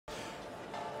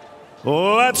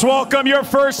Let's welcome your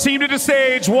first team to the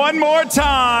stage one more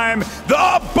time,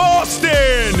 the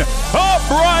Boston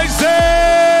Uprising!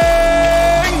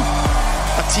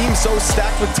 A team so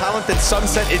stacked with talent that some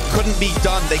said it couldn't be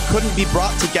done. They couldn't be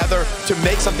brought together to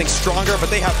make something stronger, but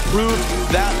they have proved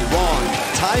that wrong.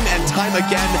 Time and time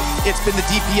again, it's been the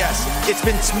DPS, it's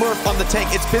been Smurf on the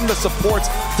tank, it's been the supports,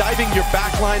 diving your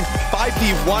backline,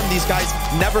 5v1, these guys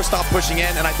never stop pushing in,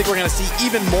 and I think we're gonna see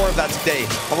even more of that today.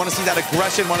 I wanna see that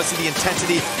aggression, wanna see the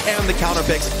intensity and the counter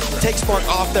picks. Take Spark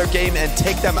off their game and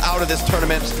take them out of this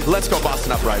tournament. Let's go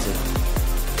Boston Uprising.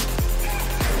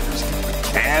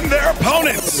 And their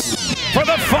opponents, for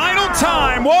the final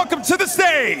time, welcome to the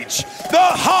stage, the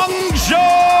Hangzhou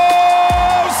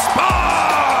Spark!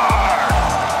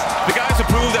 The guys have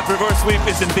proved that reverse sweep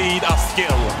is indeed a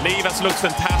skill. Leivas looks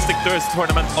fantastic this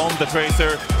tournament on the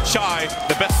Tracer. Shy,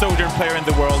 the best soldier player in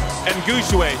the world. And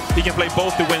Gushue, he can play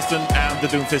both the Winston and the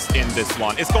Doomfist in this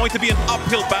one. It's going to be an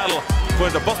uphill battle for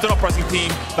the Boston Uprising team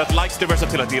that likes the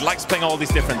versatility, likes playing all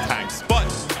these different tanks. But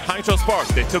Hangzhou Spark,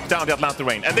 they took down the Atlanta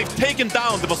Reign, and they've taken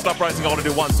down the Boston Uprising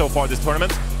already once so far this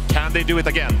tournament. Can they do it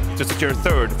again to secure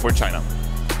third for China?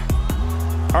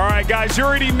 All right, guys, you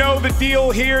already know the deal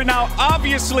here. Now,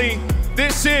 obviously,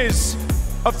 this is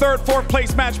a third, fourth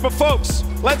place match, but folks,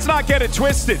 let's not get it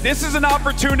twisted. This is an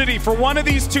opportunity for one of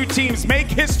these two teams make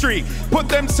history, put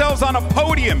themselves on a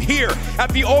podium here at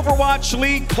the Overwatch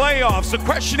League playoffs. The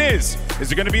question is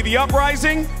it going to be the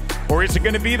Uprising or is it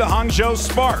going to be the Hangzhou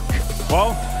Spark?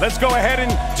 Well, let's go ahead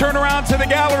and turn around to the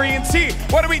gallery and see.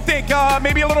 What do we think?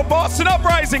 Maybe a little Boston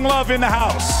Uprising love in the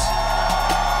house.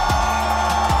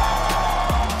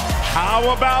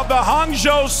 How about the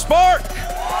Hangzhou Spark?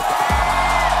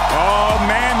 Oh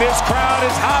man, this crowd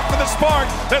is hot for the Spark.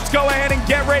 Let's go ahead and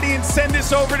get ready and send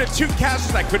this over to two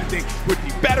casters I couldn't think would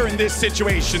be better in this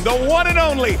situation. The one and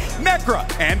only Necra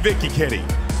and Vicky Kitty.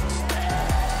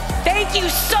 Thank you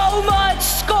so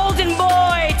much, Golden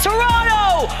Boy.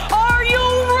 Toronto, are you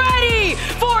ready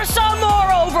for some more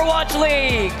Overwatch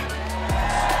League?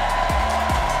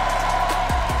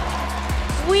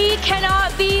 We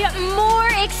cannot be more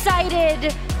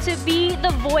excited to be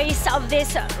the voice of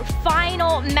this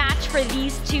final match for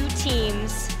these two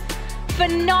teams.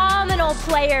 Phenomenal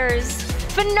players,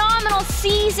 phenomenal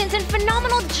seasons, and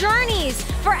phenomenal journeys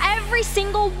for every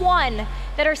single one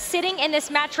that are sitting in this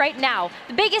match right now.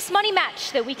 The biggest money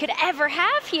match that we could ever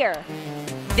have here.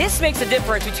 This makes a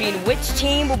difference between which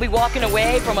team will be walking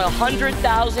away from a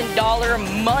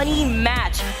 $100,000 money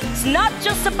match. It's not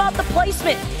just about the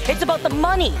placement, it's about the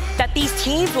money that these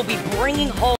teams will be bringing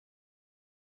home.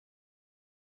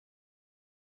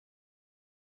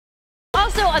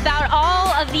 Also about all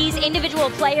of these individual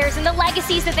players and the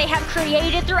legacies that they have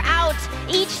created throughout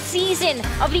each season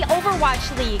of the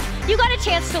Overwatch League. You got a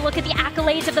chance to look at the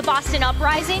accolades of the Boston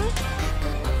Uprising.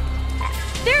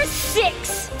 There's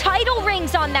 6 title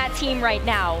rings on that team right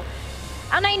now.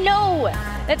 And I know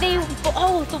that they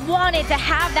both wanted to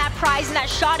have that prize and that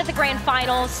shot at the grand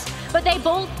finals, but they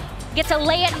both get to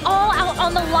lay it all out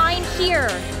on the line here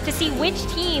to see which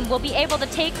team will be able to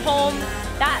take home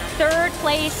that third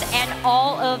place and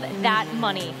all of that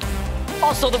money.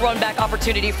 Also the run back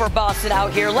opportunity for Boston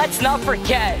out here. Let's not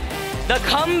forget the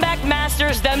comeback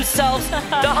masters themselves, the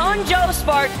Hangzhou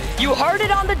Spark. You heard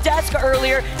it on the desk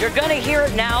earlier, you're gonna hear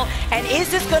it now. And is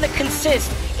this gonna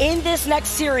consist in this next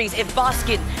series if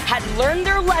Boston had learned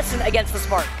their lesson against the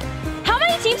Spark? How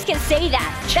many teams can say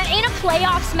that? That in a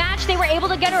playoffs match, they were able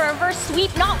to get a reverse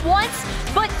sweep not once,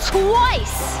 but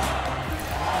twice.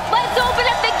 Let's open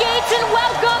up the gates and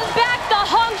welcome back the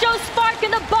Hangzhou Spark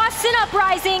and the Boston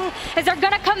Uprising as they're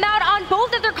gonna come out on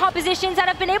both of their compositions that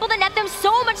have been able to net them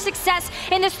so much success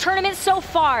in this tournament so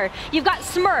far. You've got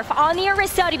Smurf on the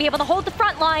Orisa to be able to hold the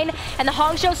front line, and the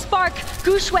Hangzhou Spark,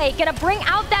 Gushue, gonna bring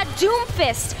out that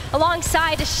Doomfist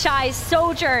alongside Shy's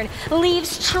Sojourn,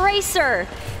 leaves Tracer.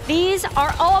 These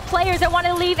are all players that want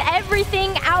to leave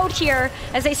everything out here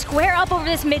as they square up over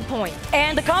this midpoint.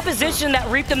 And the composition that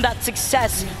reaped them that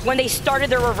success when they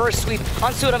started their reverse sweep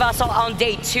on Suravasal on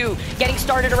day 2. Getting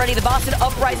started already, the Boston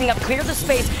Uprising have cleared the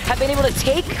space, have been able to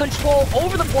take control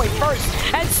over the point first.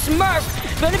 And Smurf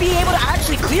going to be able to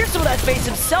actually clear some of that space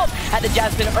himself. Had the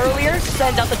Jasmine earlier,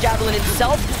 sends out the Javelin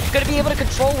himself. Going to be able to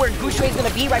control where Gushue is going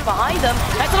to be right behind them.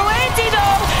 That's an anti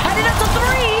though, and it's a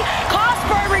 3. Cost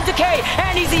Burn Ring Decay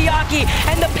and Izayaki,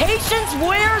 and the patience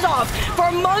wears off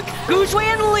for Monk, Gushui,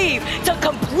 and Leave to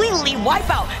completely wipe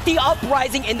out the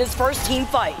Uprising in this first team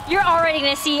fight. You're already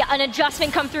going to see an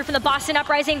adjustment come through from the Boston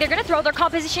Uprising. They're going to throw their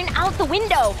composition out the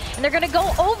window, and they're going to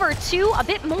go over to a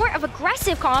bit more of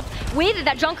aggressive comp with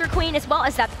that Junker Queen as well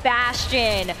as that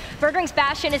Bastion. Bergering's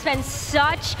Bastion has been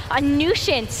such a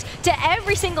nuisance to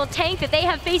every single tank that they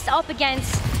have faced up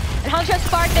against. And Hangzhou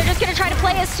Spark, they're just going to try to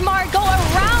play it smart, go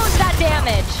around that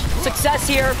damage. Success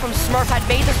here from Smurf had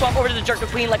made the swap over to the Junker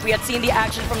Queen like we had seen the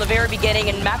action from the very beginning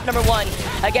in map number 1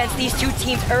 against these two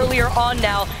teams earlier on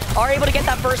now. Are able to get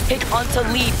that first pick onto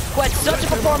Lead, who had such a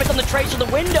performance on the trace of the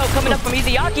window coming up from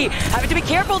Izayaki. Having to be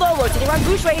careful though, rotating around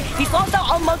Gushui. He's lost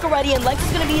out on Monk already, and Lex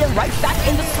is going to be right back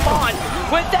in the spawn.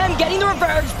 With them getting the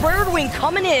reverse, Bird Wing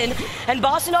coming in, and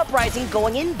Boston Uprising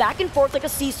going in back and forth like a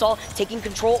seesaw, taking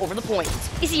control over the point.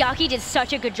 Izayaki did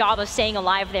such a good job of staying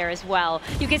alive there as well.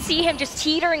 You could see him just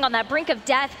teetering on that brink of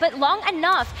death, but long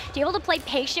enough to be able to play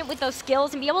patient with those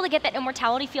skills and be able to get that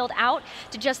immortality field out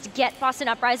to just get Boston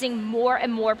Uprising more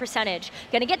and more percentage.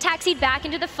 Gonna get taxied back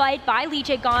into the fight by Lee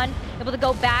Jae-gon, able to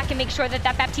go back and make sure that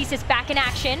that Baptiste is back in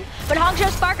action. But Hangzhou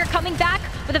Spark are coming back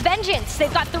with a vengeance.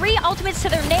 They've got 3 ultimates to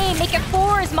their name, make it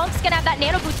 4 as Monk's gonna have that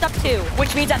nano boost up too.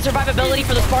 Which means that survivability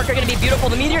for the Spark are gonna be beautiful.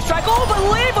 The Meteor Strike, oh, but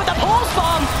Live with the Pulse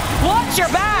Bomb! Watch your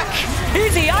back!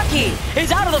 Izayaki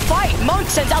is out of the fight. Monk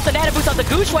sends out the nano boost on the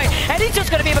Gushui, and he's just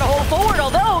gonna be able to hold forward,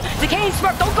 although Decay and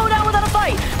Smurf don't go down without a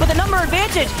fight. With a number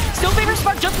advantage, still favors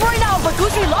Spark just for right now, but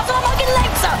Gushui lost on Monk and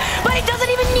Lexa, but he doesn't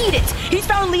even need it. He's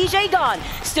found Lee Jae-gon,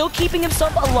 still keeping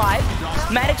himself alive,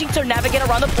 managing to navigate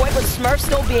around the point with Smurf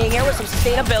still being here with some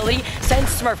sustainability. Sends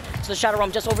Smurf to the Shadow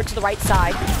Realm just over to the right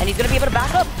side, and he's gonna be able to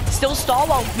back up, still stall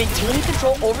while maintaining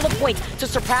control over the point to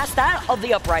surpass that of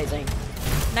the Uprising.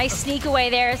 Nice sneak away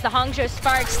there as the Hangzhou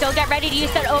Spark still get ready to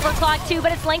use that overclock too,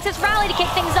 but it's Lynx's rally to kick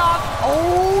things off.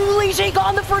 Oh, Lee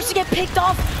Jae-gon the first to get picked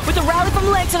off with the rally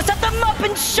from Lynx, and set them up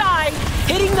and Shy,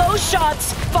 hitting those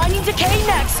shots, finding Decay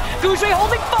next. Gushui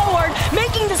holding forward,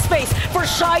 making the space for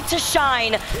Shy to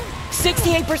shine.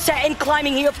 68% and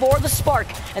climbing here for the Spark,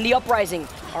 and the Uprising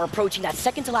are approaching that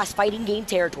second to last fighting game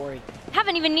territory.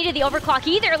 Haven't even needed the overclock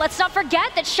either. Let's not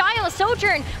forget that Shy on the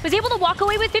Sojourn was able to walk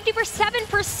away with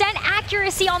 57%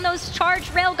 accuracy on those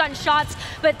charged railgun shots,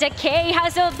 but Decay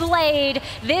has a blade.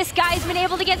 This guy's been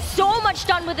able to get so much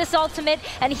done with this ultimate,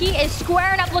 and he is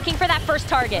squaring up looking for that first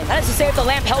target. That is to say, if the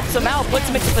lamp helps him out, puts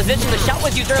him into position. The shot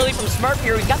was used early from Smurf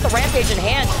here. He's got the Rampage in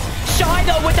hand. Shy,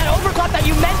 though, with that overclock that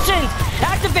you mentioned,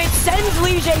 activates, sends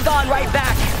Lee Jae-gon right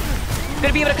back.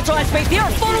 Gonna be able to control that space. They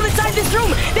are funneled inside this room.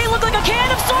 They look like a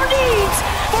can of sardines.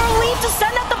 For Leaf to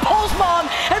send out the Pulse Bomb,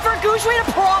 and for Gushui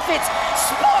to profit.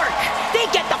 Spark, they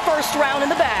get the first round in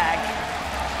the bag.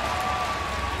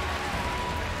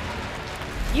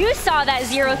 You saw that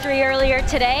 0-3 earlier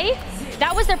today.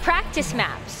 That was their practice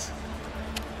maps.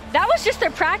 That was just their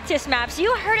practice maps.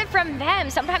 You heard it from them.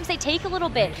 Sometimes they take a little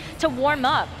bit to warm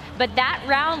up, but that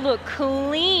round looked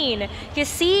clean. You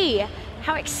see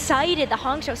how excited the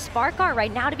Hangzhou Spark are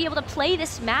right now to be able to play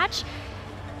this match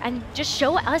and just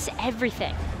show us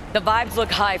everything. The vibes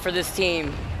look high for this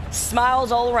team.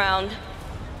 Smiles all around.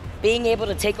 Being able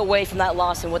to take away from that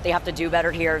loss and what they have to do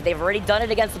better here. They've already done it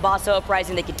against the Boston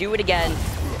Uprising. They could do it again.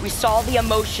 We saw the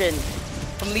emotion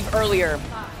from Leaf earlier.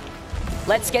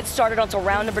 Let's get started onto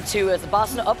round number 2 as the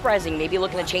Boston Uprising may be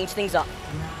looking to change things up.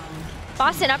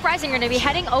 Boston Uprising are going to be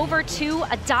heading over to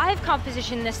a dive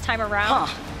composition this time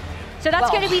around. So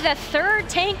that's going to be the 3rd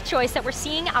tank choice that we're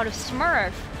seeing out of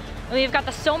Smurf. And we've got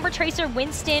the Sombra Tracer,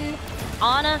 Winston,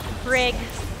 Ana, Brig.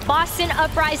 Boston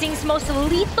Uprising's most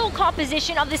lethal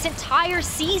composition of this entire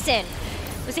season.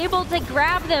 Was able to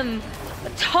grab them a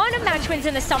ton of match wins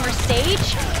in the summer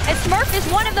stage. And Smurf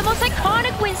is one of the most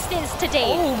iconic Winstons to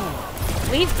date.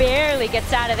 Leaf barely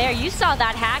gets out of there. You saw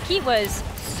that hack. He was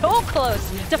so close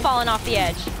to falling off the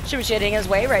edge. Shooting his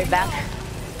way right back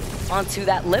onto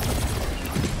that lip.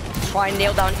 Try and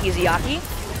nail down Izayaki.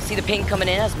 See the ping coming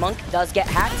in as Monk does get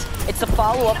hacked. It's a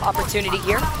follow-up opportunity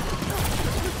here.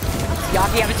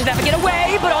 Izayaki having to navigate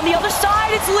away, but on the other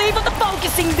side, it's Leaf with the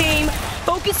focusing beam.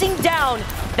 Focusing down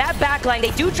that backline.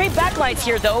 They do trade backlines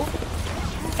here, though.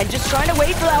 And just trying to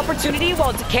wait for the opportunity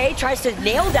while Decay tries to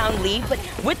nail down Leaf. But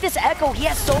with this Echo, he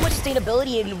has so much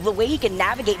sustainability in the way he can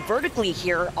navigate vertically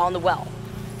here on the well.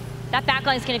 That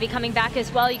backline is going to be coming back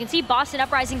as well. You can see Boston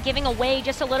Uprising giving away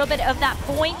just a little bit of that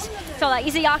point. So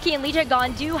Izayaki and Lee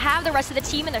Jae-gon do have the rest of the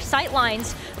team in their sight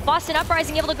lines. Boston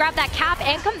Uprising able to grab that cap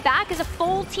and come back as a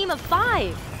full team of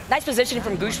 5. Nice positioning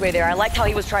from Gushui there. I liked how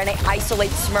he was trying to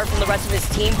isolate Smurf from the rest of his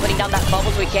team, putting down that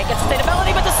bubble so he can't get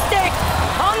sustainability, but the stick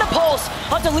on the pulse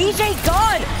onto Lee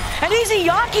Jae-gon. and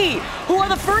Izayaki, who are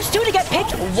the first two to get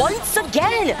picked once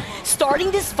again,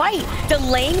 starting this fight,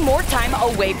 delaying more time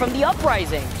away from the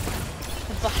Uprising.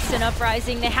 The Boston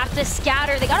Uprising, they have to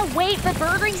scatter. They gotta wait for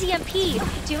Birdring's EMP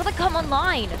to be able to come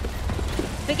online.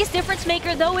 Biggest difference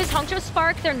maker, though, is Hangzhou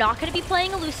Spark. They're not going to be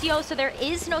playing a Lucio, so there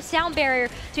is no sound barrier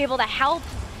to be able to help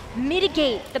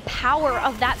mitigate the power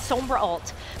of that Sombra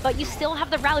ult. But you still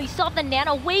have the rally, you still have the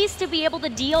nano, ways to be able to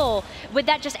deal with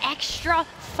that just extra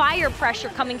fire pressure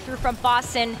coming through from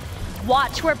Boston.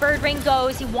 Watch where Birdring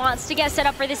goes. He wants to get set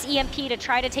up for this EMP to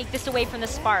try to take this away from the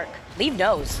Spark. Leave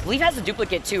knows. Leave has the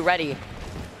duplicate too ready.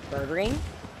 Birdring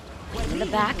in the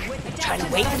back, trying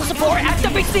to wait for the support,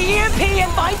 activates the EMP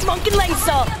and finds Monk and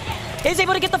Lengsa. Is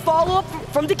able to get the follow-up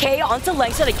from Decay onto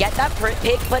Lengsa to get that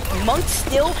pick, but Monk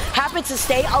still happens to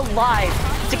stay alive.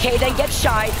 Decay then gets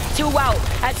shy, 2 out,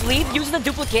 as Leave uses the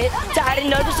duplicate to add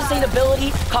another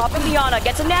sustainability. Copping Liana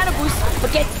gets a nano boost,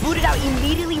 but gets booted out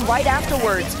immediately right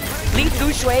afterwards. Leave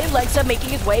Gushui, Lengsa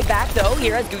making his way back though,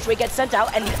 here as Gushui gets sent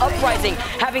out, and the Uprising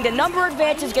having the number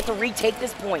advantage get to retake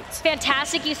this point.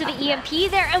 Fantastic use of the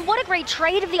EMP there, and what a great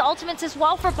trade of the ultimates as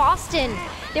well for Boston.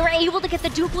 They were able to get the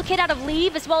duplicate out of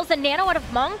Leave as well as the nano out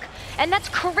of Monk, and that's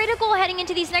critical heading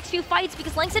into these next few fights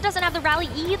because Lengsa doesn't have the rally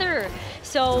either.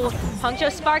 So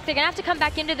Hangzhou Spark, they're gonna have to come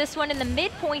back into this one in the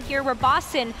midpoint here where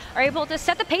Boston are able to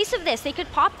set the pace of this. They could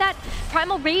pop that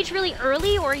Primal Rage really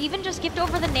early or even just gift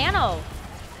over the nano.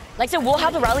 Like I said, we'll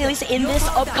have the rally at least in this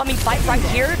upcoming fight right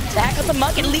here. The hack of the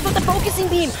Monk and Leave with the focusing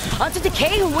beam onto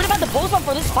Decay, who would have had the pulse bomb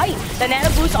for this fight. The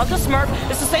nano boost onto Smurf,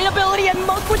 the sustainability, and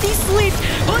Monk with these sleeps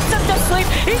puts him to sleep.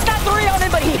 He's got 3 on him,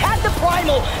 but he had the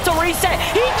primal to reset.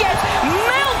 He gets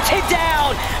melted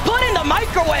down, put in the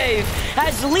microwave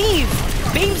as Leave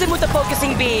beams him with the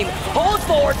focusing beam, holds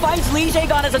forward, finds Lee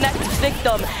Jae-gon as a next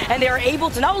victim, and they are able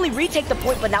to not only retake the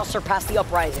point, but now surpass the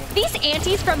Uprising. These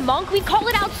antis from Monk, we call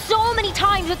it out so many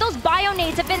times, but those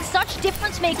bio-nades have been such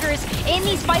difference makers in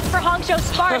these fights for Hangzhou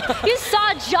Spark. You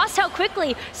saw just how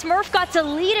quickly Smurf got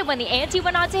deleted when the anti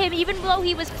went onto him, even though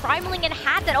he was primaling and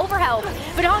had that overhealth.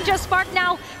 But Hangzhou Spark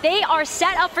now, they are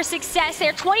set up for success. They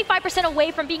are 25%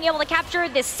 away from being able to capture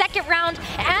this second round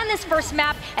and this first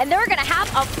map, and they're gonna have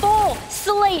a full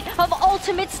slate of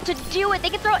ultimates to do it. They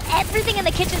can throw everything in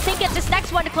the kitchen sink at this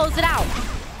next one to close it out.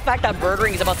 The fact that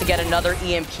Birdring is about to get another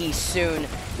EMP soon.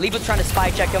 Leave was trying to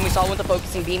spy check him. We saw him with the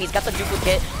focusing beam. He's got the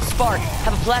duplicate. Spark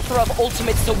have a plethora of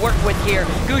ultimates to work with here.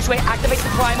 Gushui activates the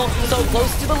primal, so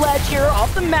close to the ledge here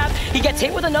off the map. He gets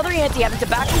hit with another anti, having to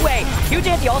back away. Huge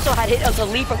anti also had hit onto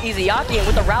Lee from Izayaki, and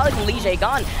with the rally from Lee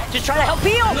Jae-gon, just trying to help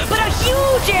heal. But a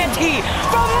huge anti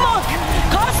from Monk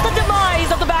cost the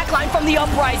demise of the backline from the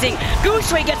Uprising.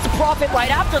 Gushui gets the profit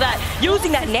right after that,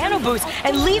 using that nano boost,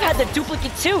 and Leave had the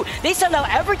duplicate too. They send out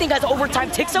everything as overtime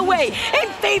ticks away in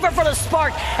favor for the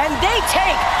Spark, and they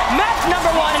take map number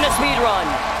 1 in the speed run.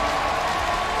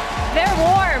 They're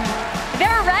warm,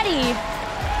 they're ready,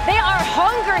 they are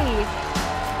hungry,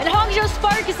 and Hangzhou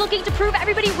Spark is looking to prove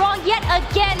everybody wrong yet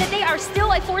again, and they are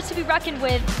still a force to be reckoned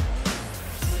with.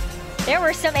 There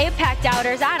were some APAC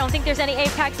doubters. I don't think there's any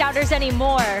APAC doubters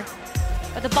anymore.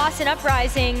 But the Boston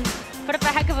Uprising put up a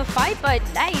heck of a fight, but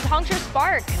hey, Hangzhou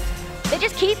Spark, they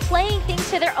just keep playing things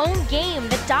to their own game.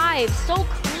 The dive, so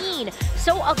clean,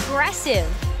 so aggressive.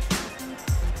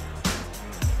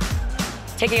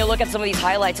 Taking a look at some of these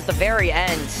highlights at the very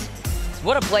end.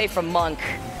 What a play from Monk.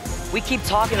 We keep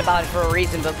talking about it for a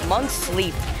reason, but Monk's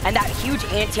sleep and that huge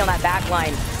anti on that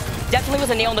backline definitely was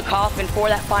a nail in the coffin for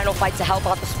that final fight to help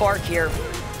out the Spark here.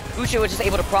 Gushui was just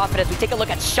able to profit as we take a look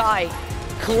at Shy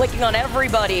clicking on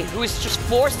everybody who is just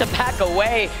forced to back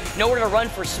away. Nowhere to run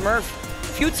for Smurf.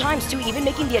 A few times too, even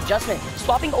making the adjustment,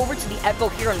 swapping over to the Echo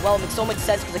here and well makes so much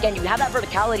sense because again, you have that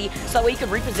verticality so that way you can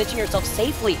reposition yourself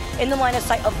safely in the line of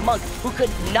sight of Monk, who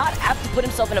could not have to put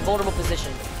himself in a vulnerable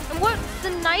position. And what's the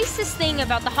nicest thing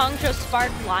about the Hangzhou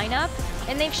Spark lineup,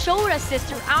 and they've showed us this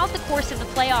throughout the course of the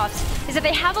playoffs, is that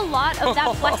they have a lot of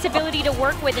that flexibility to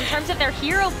work with in terms of their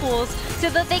hero pools so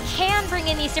that they can bring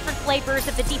in these different flavors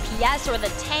of the DPS or the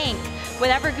tank,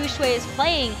 whatever Gushui is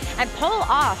playing, and pull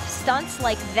off stunts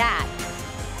like that.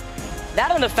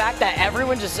 That and the fact that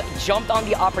everyone just jumped on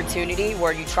the opportunity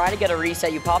where you try to get a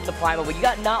reset, you pop the primal, but you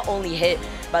got not only hit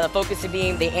by the focusing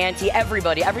beam, the anti,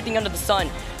 everybody, everything under the sun.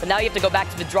 But now you have to go back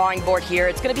to the drawing board here.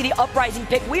 It's going to be the Uprising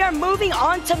pick. We are moving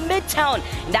on to Midtown,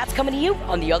 and that's coming to you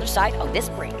on the other side of this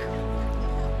break.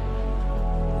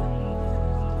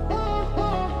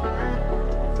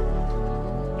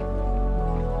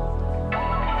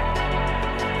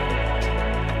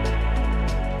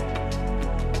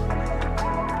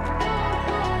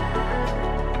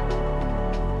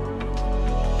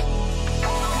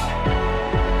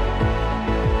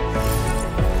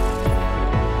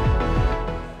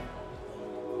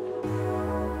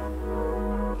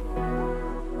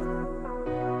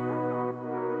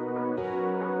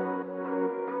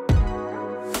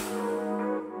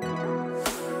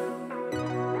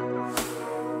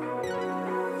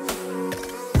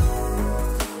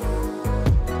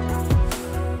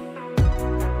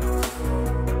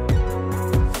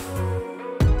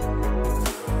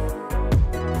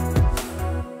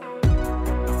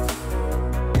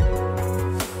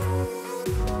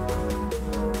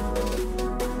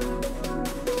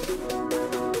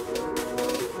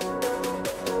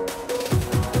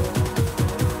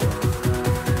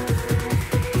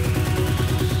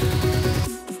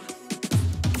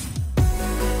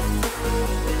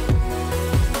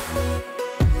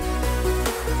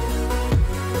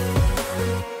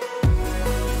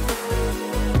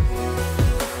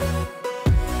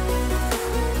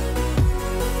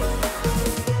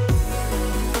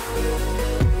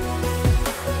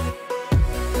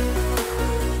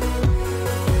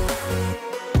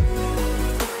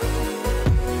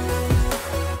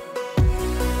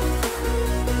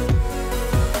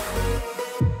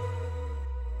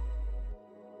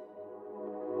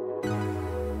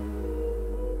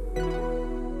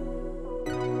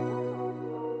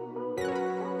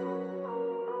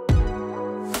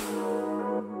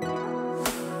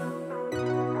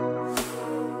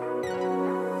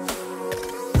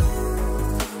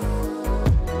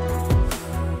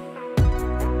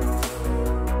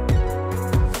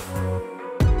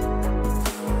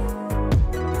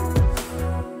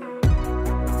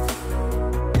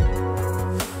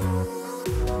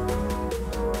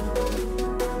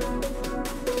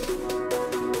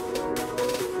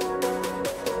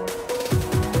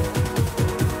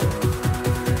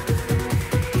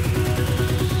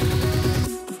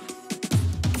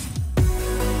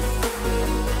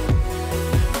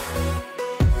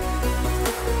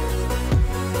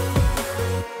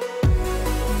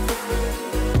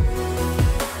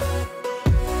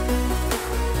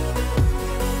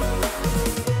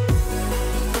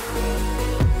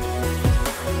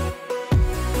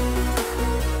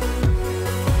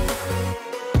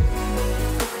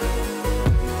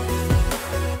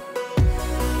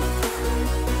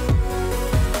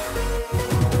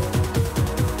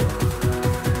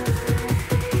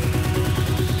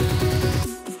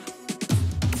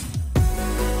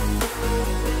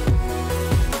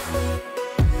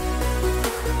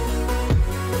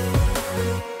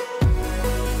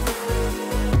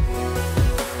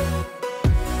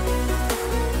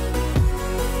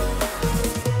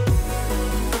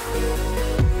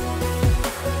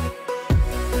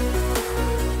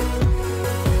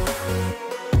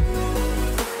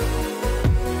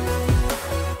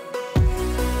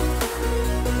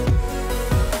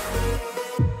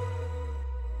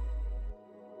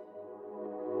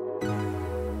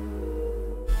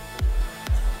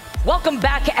 Welcome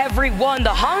back, everyone. The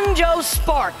Hangzhou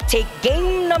Spark take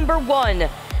game number 1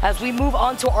 as we move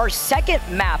on to our second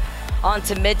map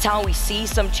onto Midtown. We see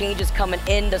some changes coming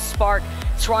in. The Spark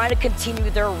trying to continue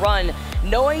their run,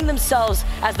 knowing themselves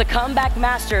as the comeback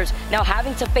masters, now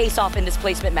having to face off in this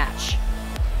placement match.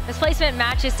 This placement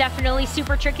match is definitely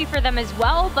super tricky for them as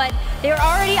well, but they're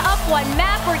already up 1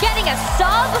 map. We're getting a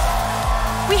sub.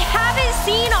 We haven't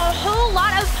seen a whole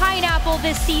lot of Pineapple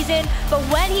this season, but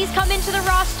when he's come into the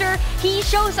roster, he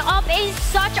shows up in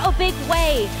such a big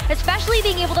way, especially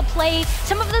being able to play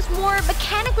some of those more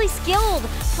mechanically skilled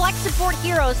flex support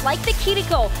heroes like the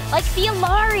Kiriko, like the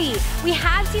Alari. We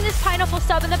have seen this Pineapple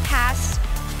sub in the past,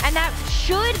 and that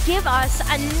should give us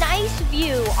a nice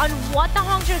view on what the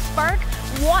Hangzhou Spark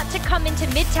want to come into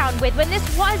Midtown with when this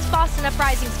was Boston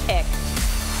Uprising's pick.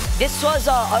 This was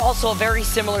also a very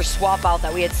similar swap out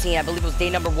that we had seen. I believe it was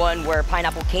day number 1 where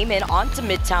Pineapple came in onto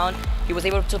Midtown. He was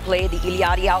able to play the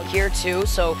Iliadi out here too.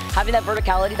 So having that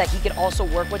verticality that he could also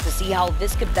work with to see how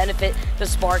this could benefit the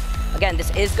Spark. Again,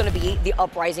 this is going to be the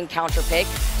Uprising counter pick.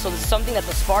 So this is something that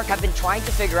the Spark have been trying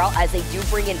to figure out as they do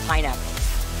bring in Pineapple.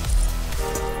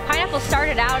 Pineapple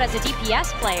started out as a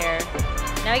DPS player.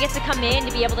 Now he gets to come in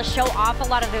to be able to show off a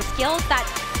lot of those skills that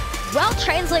well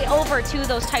translate over to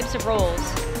those types of roles.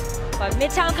 But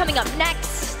Midtown coming up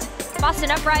next.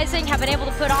 Boston Uprising have been able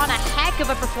to put on a heck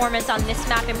of a performance on this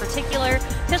map in particular,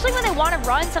 especially when they want to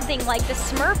run something like the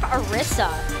Smurf Orisa.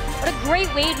 What a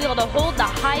great way to be able to hold the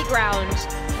high ground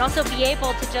and also be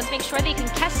able to just make sure they can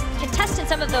contest in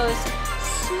some of those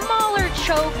smaller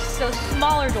chokes, those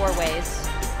smaller doorways.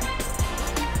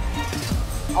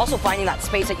 Also finding that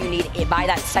space that you need by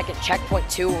that second checkpoint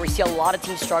too, where we see a lot of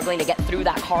teams struggling to get through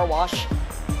that car wash.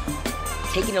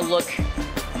 Taking a look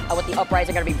at what the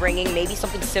Uprising are going to be bringing, maybe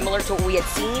something similar to what we had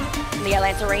seen in the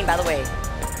Atlanta Rain. By the way,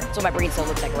 that's what my brain still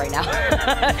looks like right now.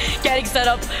 Getting set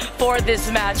up for this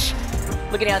match.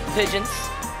 Looking at the pigeons,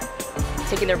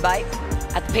 taking their bite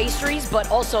at the pastries,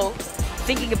 but also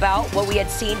thinking about what we had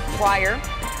seen prior,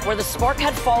 where the Spark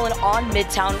had fallen on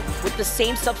Midtown with the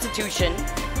same substitution.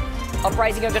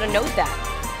 Uprising are going to note that.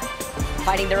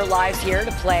 Fighting their lives here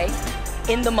to play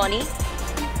in the money.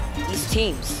 These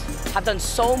teams have done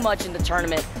so much in the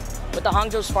tournament, with the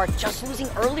Hangzhou Spark just losing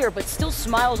earlier, but still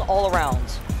smiles all around.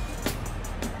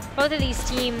 Both of these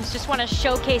teams just want to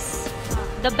showcase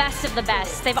the best of the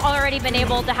best. They've already been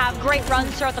able to have great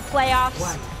runs throughout the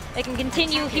playoffs. They can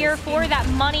continue here for that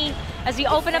money as we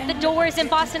open up the doors and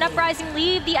Boston Uprising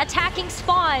leave the attacking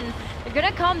spawn. They're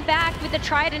gonna come back with the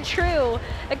tried and true.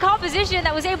 A composition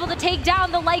that was able to take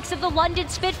down the likes of the London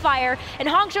Spitfire, and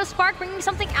Hangzhou Spark bringing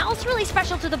something else really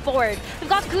special to the board. We've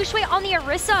got Guxue on the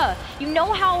Orisa. You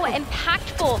know how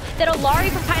impactful that Alari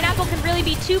from Pineapple can really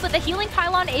be too, but the healing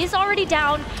pylon is already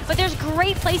down, but there's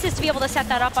great places to be able to set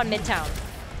that up on Midtown.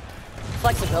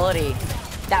 Flexibility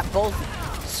that both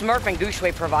Smurf and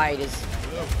Guxue provide is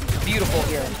beautiful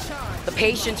here. The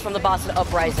patience from the Boston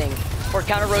Uprising. We're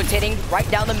counter-rotating right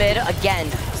down the mid again,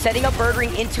 setting up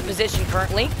Birdring into position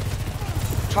currently.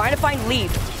 Trying to find Leaf.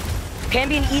 Can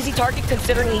be an easy target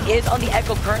considering he is on the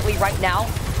Echo currently right now,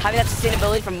 having that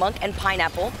sustainability from Monk and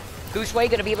Pineapple.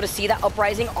 Guxue gonna be able to see that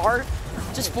Uprising are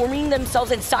just forming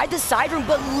themselves inside the side room,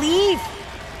 but Leaf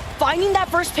finding that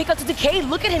first pick up to Decay.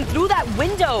 Look at him through that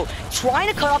window, trying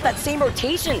to cut off that same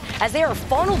rotation as they are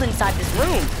funneled inside this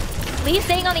room. Lee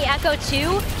staying on the Echo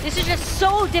too. This is just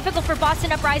so difficult for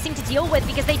Boston Uprising to deal with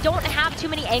because they don't have too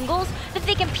many angles that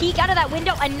they can peek out of that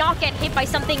window and not get hit by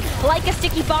something like a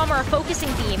sticky bomb or a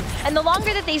focusing beam. And the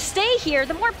longer that they stay here,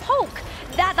 the more poke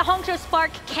that the Hangzhou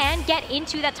Spark can get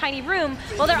into that tiny room.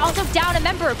 Well, they're also down a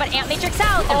member, but Ant Matrix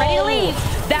out. They're ready to leave.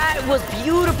 That was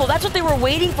beautiful. That's what they were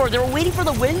waiting for. They were waiting for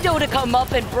the window to come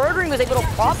up, and Birdring was able to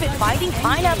profit, finding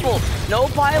Pineapple. No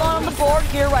pylon on the board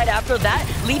here right after that.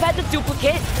 Leaf had the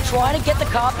duplicate, trying to get the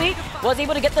copy. Was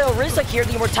able to get the Orisa here.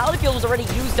 The Immortality Field was already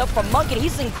used up from Monk, and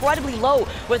he's incredibly low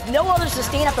with no other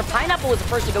sustain after Pineapple was the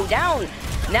first to go down.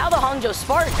 Now the Hangzhou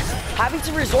Spark having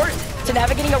to resort to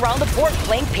navigating around the port,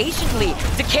 playing patiently.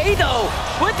 Decay though,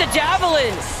 with the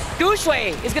Javelin.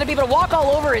 Guxue is going to be able to walk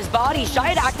all over his body. Shy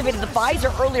had activated the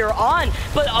visor earlier on,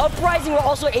 but Uprising were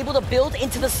also able to build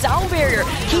into the sound barrier,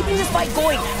 keeping this fight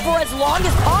going for as long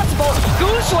as possible.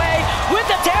 Guxue with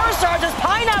the Terror Stars as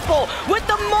Pineapple with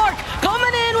the mark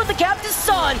coming in with the Captain's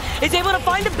Son is able to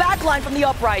find a backline from the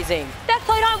Uprising. That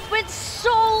fight on went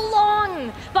so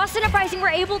long. Boston Uprising were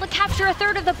able to capture a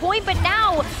third of the point, but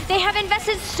now they have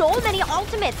invested so many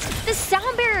ultimates. The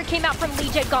sound barrier came out from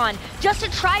Legit Gone just to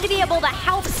try to be able to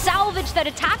help salvage that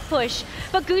attack push,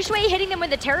 but Guxue hitting them with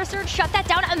the Terror Surge shut that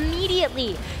down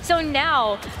immediately. So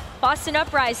now, Boston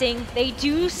Uprising, they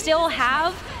do still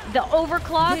have the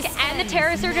overclock and the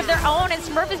Terror Surge of their own, and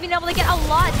Smurf has been able to get a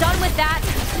lot done with that,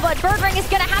 but Birdring is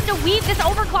gonna have to weave this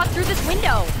overclock through this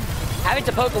window. Having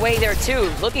to poke away there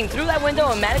too, looking through that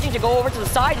window and managing to go over to the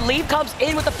side. Leave comes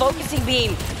in with the focusing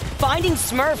beam, finding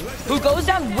Smurf, who goes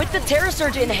down with the Terror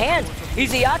Surge in hand.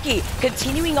 Izayaki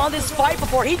continuing on this fight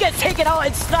before he gets taken out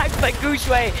and sniped by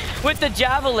Gushue with the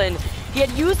Javelin. He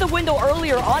had used the window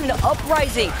earlier on an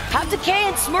Uprising. Have Decay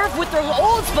and Smurf with their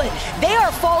ults, but they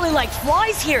are falling like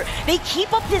flies here. They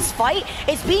keep up this fight.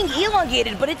 It's being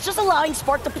elongated, but it's just allowing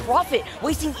Spark to profit,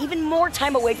 wasting even more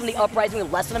time away from the Uprising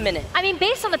with less than a minute. I mean,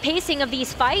 based on the pacing of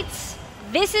these fights,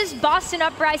 this is Boston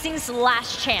Uprising's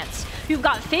last chance. You've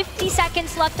got 50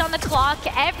 seconds left on the clock.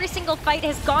 Every single fight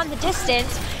has gone the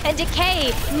distance, and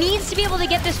Decay needs to be able to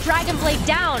get this Dragon Blade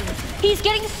down. He's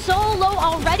getting so low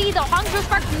already. The Hangzhou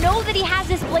Spark know that he has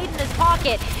this blade in his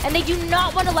pocket, and they do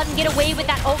not want to let him get away with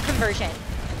that ult conversion.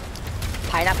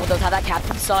 Pineapple does have that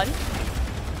Captain Sun.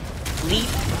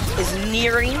 Leaf is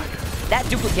nearing that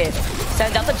duplicate.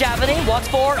 Sends out the Javelin, walks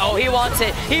forward. Oh, he wants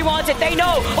it. He wants it. They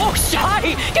know. Oh,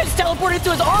 Shy gets teleported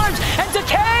into his arms, and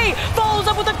Decay follows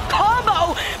up with a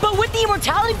combo, but with the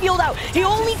Immortality field out, he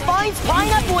only finds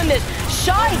Pineapple in this.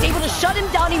 Shy is able to shut him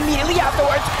down immediately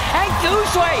afterwards, and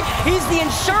Gushue, he's the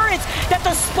insurance that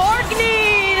the Spark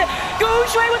need.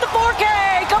 Gushue with the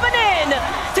 4K coming in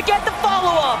to get the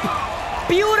follow-up.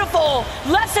 Beautiful.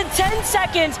 Less than 10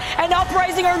 seconds, and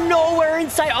Uprising are nowhere in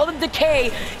sight. All of Decay,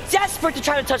 desperate to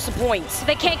try to touch the points.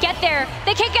 They can't get there.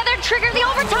 They can't get there to trigger the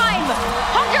overtime.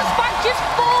 Hangzhou Spark just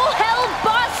full-held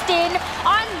Boston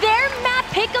on their map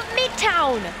pick of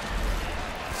Midtown.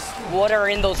 What are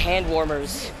in those hand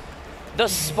warmers? The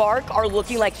Spark are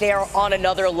looking like they are on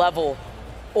another level.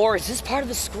 Or is this part of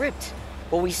the script?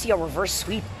 Will we see a reverse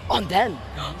sweep on them?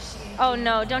 Oh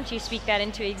no, don't you speak that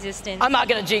into existence. I'm not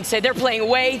gonna jinx it. They're playing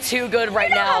way too good right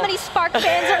now. You know how many Spark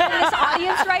fans are in this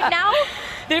audience right now?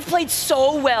 They've played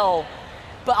so well.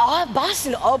 But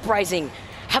Boston Uprising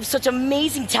have such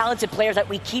amazing talented players that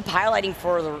we keep highlighting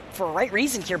for the right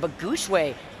reason here. But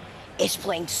Gushue is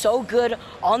playing so good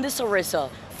on this Orisa.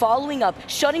 Following up,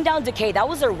 shutting down Decay. That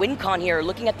was their win con here,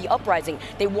 looking at the Uprising.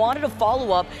 They wanted to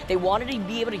follow up. They wanted to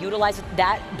be able to utilize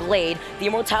that blade, the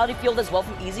Immortality field as well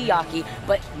from Izayaki,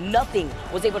 but nothing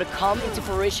was able to come into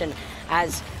fruition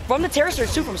as from the Terror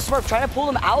Surge too, from Smurf, trying to pull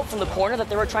them out from the corner that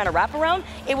they were trying to wrap around,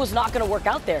 it was not going to work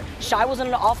out there. Shy was in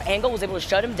an off angle, was able to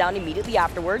shut him down immediately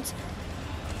afterwards.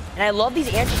 And I love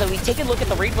these answers, and we take a look at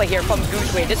the replay here from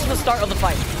Gushue. This is the start of the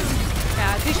fight.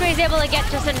 Yeah, Gushue is able to get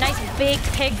just a nice big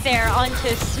pick there onto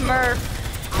Smurf.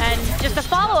 And just a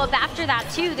follow-up after that,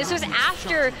 too. This was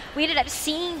after we ended up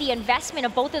seeing the investment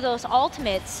of both of those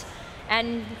ultimates.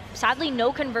 And sadly,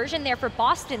 no conversion there for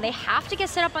Boston. They have to get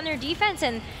set up on their defense,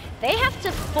 and they have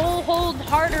to full hold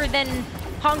harder than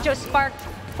Hangzhou Spark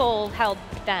full held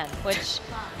them, which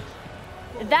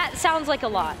that sounds like a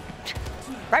lot.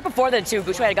 Right before then, too,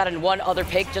 Gushue had gotten one other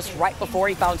pick just right before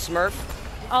he found Smurf.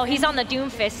 Oh, he's on the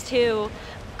Doomfist too.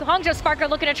 Hangzhou Spark are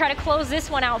looking to try to close this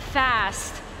one out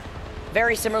fast.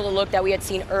 Very similar look that we had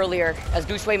seen earlier as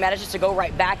Gushue manages to go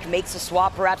right back, makes a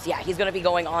swap perhaps. Yeah, he's going to be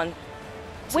going on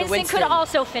to Winston could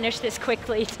also finish this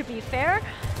quickly, to be fair.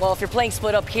 Well, if you're playing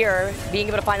split up here, being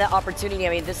able to find that opportunity, I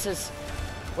mean, this is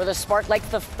where the Spark likes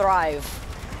to thrive.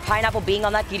 Pineapple being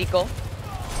on that Kiriko.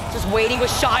 Just waiting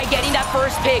with Shy, getting that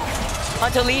first pick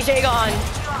onto Lee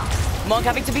Jae-gon. Monk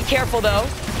having to be careful though.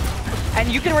 And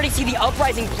you can already see the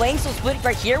Uprising playing so split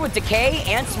right here with Decay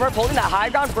and Smurf holding that high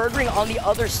ground, Birdring on the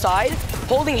other side,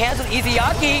 holding hands with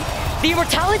Izayaki. The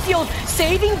Immortality field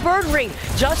saving Birdring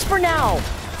just for now.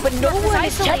 But no one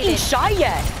is checking Shy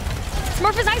yet.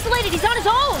 Smurf is isolated, he's on his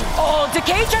own. Oh,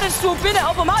 Decay tried to swoop in to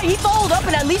help him out. He followed up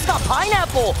and at least got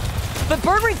Pineapple. But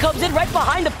Birdring comes in right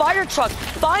behind the fire truck,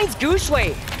 finds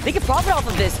Gushue. They can profit off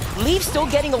of this. Leaf still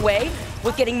getting away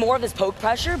with getting more of this poke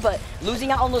pressure, but losing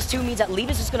out on those two means that Leaf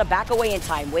is just going to back away in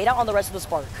time, wait out on the rest of the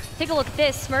Spark. Take a look at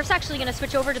this. Smurf's actually going to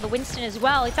switch over to the Winston as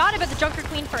well. He thought about the Junker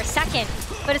Queen for a second,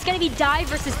 but it's going to be dive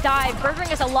versus dive. Birdring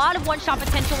has a lot of one-shot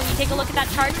potential when you take a look at that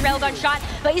charge railgun shot,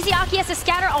 but Izayaki has to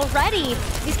scatter already.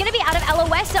 He's going to be out of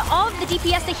LOS of the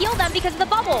DPS to heal them because of the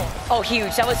bubble. Oh,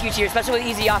 huge. That was huge here, especially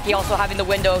with Izayaki also having the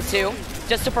window too,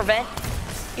 just to prevent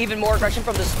even more aggression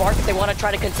from the Spark if they want to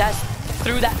try to contest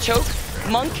through that choke.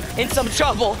 Monk in some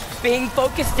trouble, being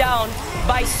focused down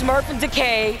by Smurf and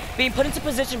Decay, being put into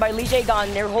position by Lee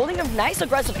Jae-gon. They're holding a nice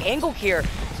aggressive angle here.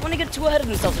 want to get too ahead of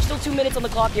themselves. There's still 2 minutes on the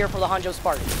clock here for the Hangzhou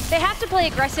Spark. They have to play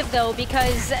aggressive though,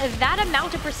 because that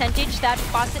amount of percentage that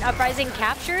Boston Uprising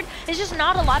captured is just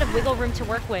not a lot of wiggle room to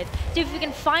work with. So if you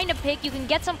can find a pick, you can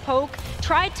get some poke,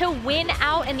 try to win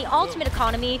out in the ultimate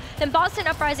economy, then Boston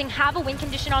Uprising have a win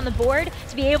condition on the board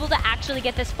to be able to actually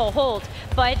get this full hold.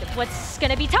 But what's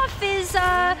going to be tough is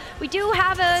we do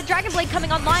have a Dragon Blade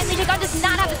coming online. LeeJay does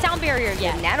not have the sound barrier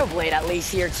yet. Nano Blade at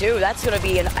least here too. That's going to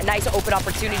be a nice open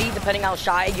opportunity depending how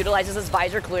Shy utilizes his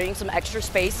visor, clearing some extra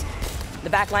space. The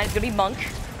back line is going to be Monk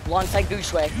alongside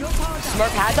Guxue. Smurf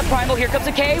has the primal. Here comes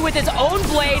a K with his own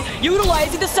blade,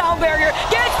 utilizing the sound barrier.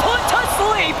 Gets put to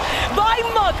sleep by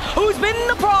Monk, who's been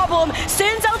the problem.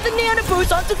 Sends out the nano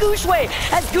boost onto Guxue,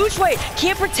 as Guxue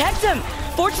can't protect him.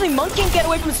 Fortunately, Monk can't get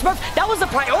away from Smurf. That was the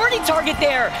priority target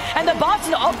there. And the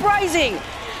Boston Uprising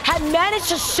had managed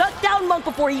to shut down Monk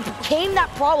before he became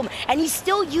that problem, and he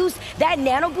still used that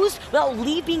nano boost without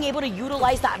Lee being able to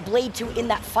utilize that blade too in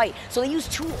that fight. So they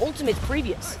used 2 ultimates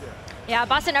previous. Yeah,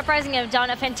 Boston Uprising have done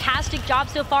a fantastic job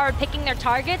so far at picking their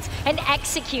targets and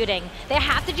executing. They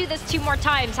have to do this 2 more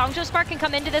times. Hangzhou Spark can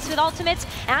come into this with ultimates,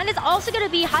 and it's also going to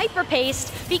be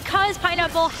hyper-paced because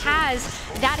Pineapple has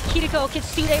that Kiriko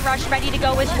Kitsune rush ready to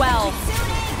go as well.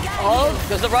 Oh,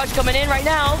 there's the rush coming in right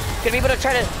now. Gonna be able to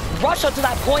try to rush up to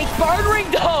that point. Bartering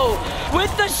though,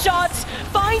 with the shots,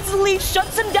 finds Lee,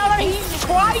 shuts him down. He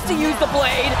tried to use the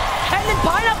blade, and then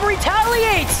Pineapple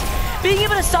retaliates, being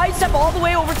able to sidestep all the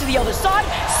way over to the other side.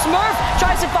 Smurf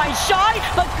tries to find Shy,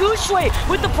 but Guxue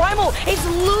with the primal is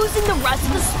losing the rest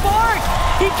of the spark.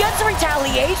 He gets a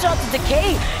retaliation onto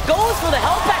Decay, goes for the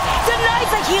health pack, denies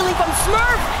the healing from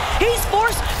Smurf. He's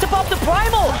forced to pop the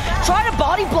primal. Try to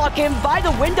body block him by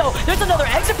the window. There's another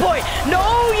exit point.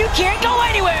 No, you can't go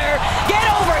anywhere. Get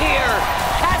over here.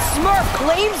 As Smurf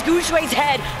claims Guxue's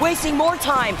head, wasting more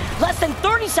time. Less than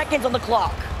 30 seconds on the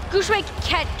clock. Guxue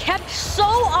kept so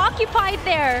occupied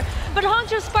there. But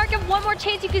Hangzhou Spark have one more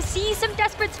chance. You can see some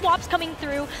desperate swaps coming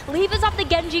through. Leave is off the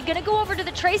Genji, gonna go over to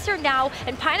the Tracer now,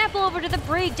 and Pineapple over to the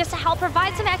Brig just to help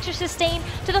provide some extra sustain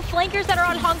to the flankers that are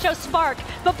on Hangzhou Spark.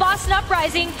 But Boston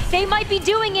Uprising, they might be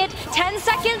doing it. 10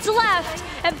 seconds left,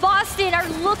 and Boston are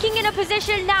looking in a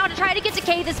position now to try to get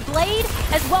Decay this blade,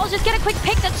 as well as just get a quick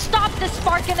pick that stops the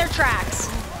Spark in their tracks.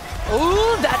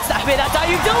 Ooh, that's how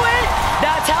you do it.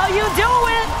 That's how you do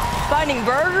it. Finding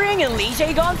Burgering and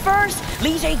LeeJay first.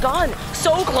 LeeJay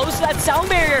so close to that sound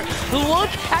barrier. Look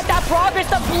at that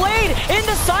progress. The blade in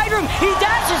the side room. He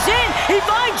dashes in. He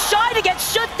finds Shy to get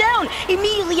shut down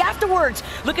immediately afterwards.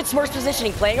 Look at Smurf's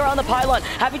positioning, playing around the pylon,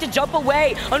 having to jump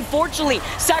away. Unfortunately,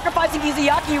 sacrificing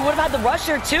Izayaki, who would have had the rush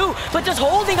here too, but just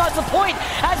holding on to the point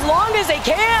as long as they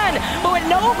can. But with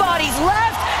nobody's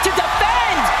left to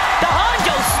defend, the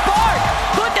Hangzhou Spark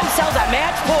put themselves at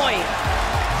match point.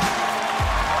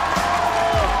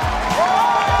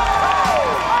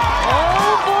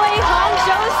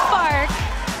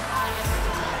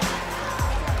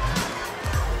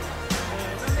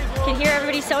 Can hear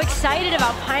everybody so excited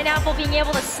about Pineapple being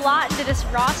able to slot into this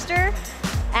roster,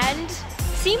 and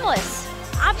seamless,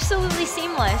 absolutely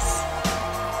seamless.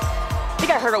 I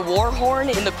think I heard a war horn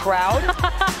in the crowd.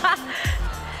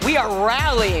 We are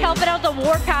rallying. Helping out the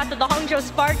warpath of the Hangzhou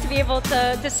Spark to be able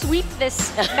to sweep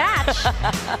this match.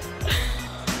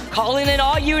 Calling in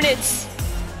all units.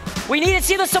 We need to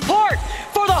see the support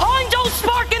for the Hangzhou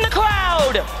Spark in the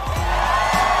crowd.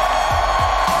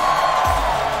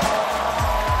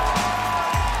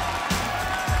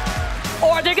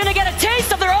 Or they're gonna get a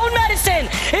taste of their own medicine.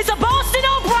 Is the Boston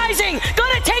Uprising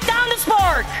gonna take down the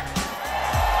Spark?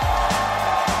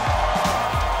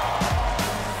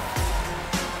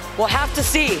 We'll have to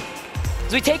see.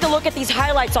 As we take a look at these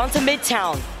highlights onto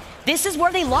Midtown, this is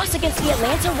where they lost against the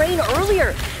Atlanta Reign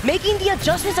earlier, making the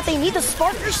adjustments that they need. The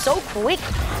Spark are so quick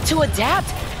to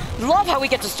adapt. Love how we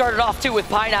get to start it off too with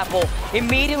Pineapple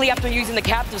immediately after using the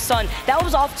Captive Sun. That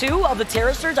was off too of the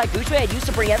Terror Surge that Guxue had used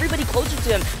to bring everybody closer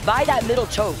to him by that middle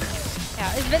choke.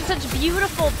 Yeah, it's been such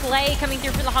beautiful play coming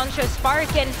through for the Hangzhou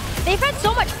Spark, and they've had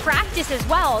so much practice as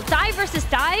well. Dive versus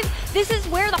dive, this is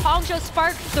where the Hangzhou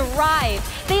Spark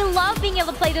thrive. They love being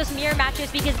able to play those mirror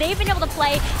matches because they've been able to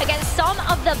play against some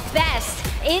of the best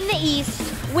in the East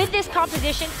with this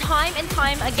composition time and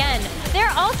time again.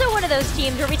 They're also one of those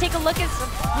teams where we take a look at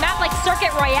a map like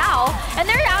Circuit Royale, and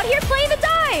they're out here playing the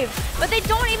dive, but they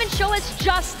don't even show us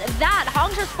just that.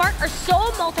 Hangzhou Spark are so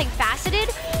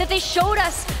multifaceted that they showed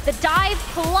us the dive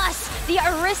plus the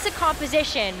Orisa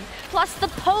composition, plus the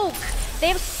poke. They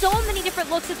have so many different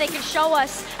looks that they can show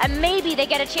us, and maybe they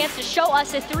get a chance to show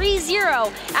us a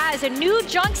 3-0 as a New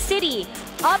Junk City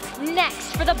up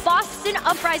next for the Boston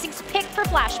Uprising's pick for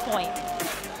Flashpoint.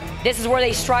 This is where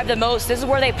they strive the most. This is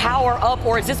where they power up,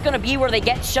 or is this going to be where they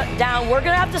get shut down? We're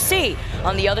going to have to see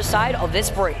on the other side of this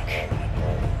break.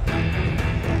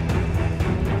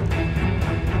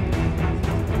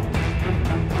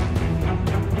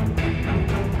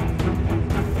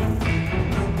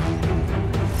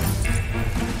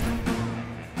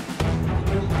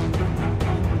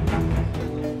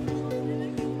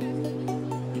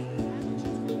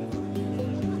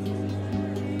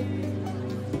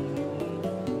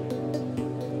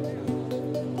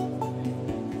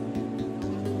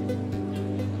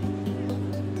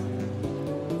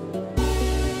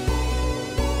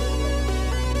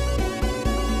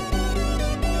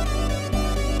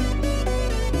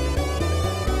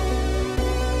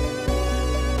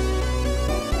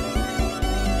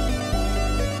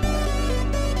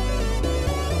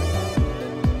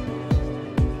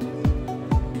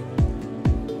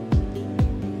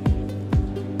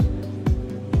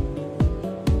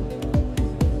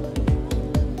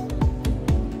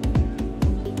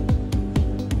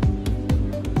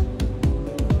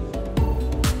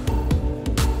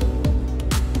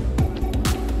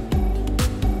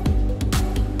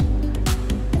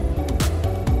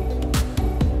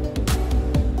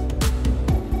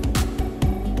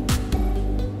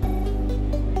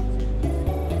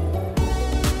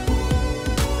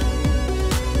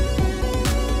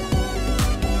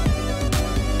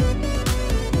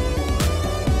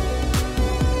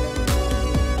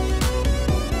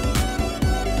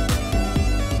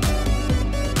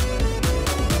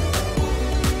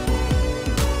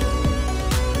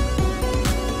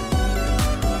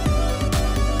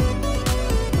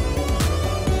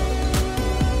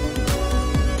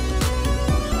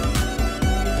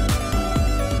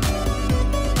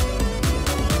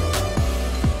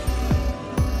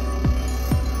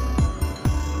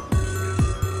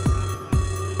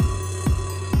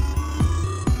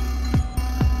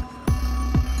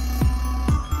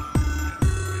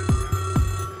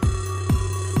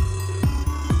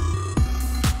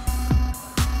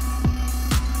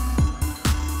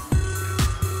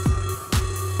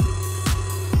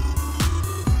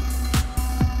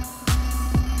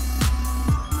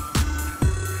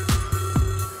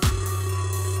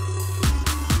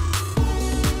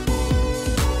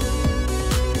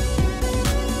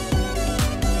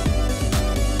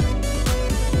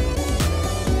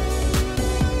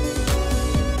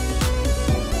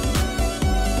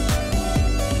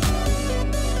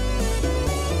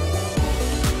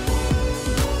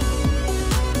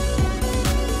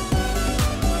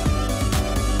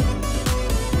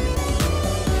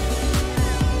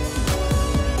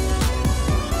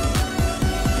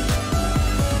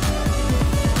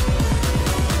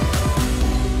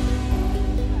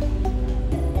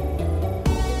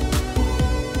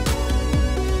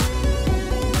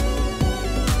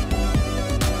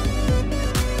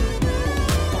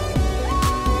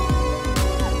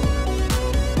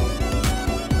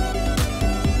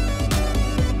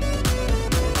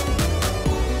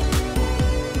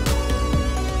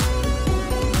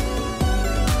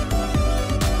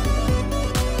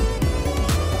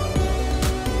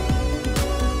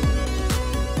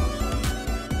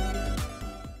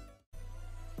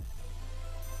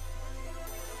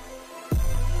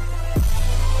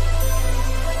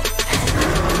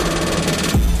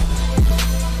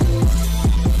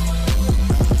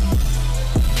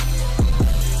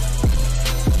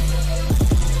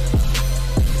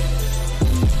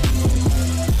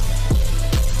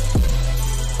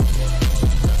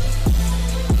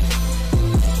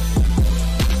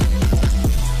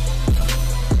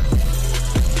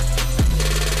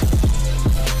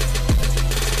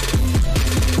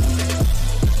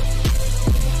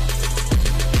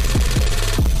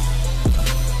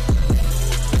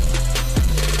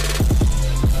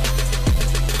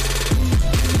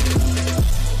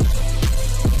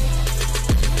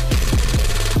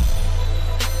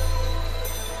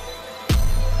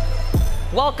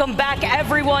 Welcome back,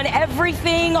 everyone.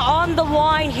 Everything on the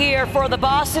line here for the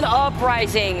Boston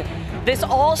Uprising. This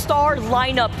all-star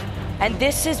lineup, and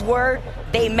this is where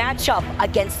they match up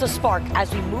against the Spark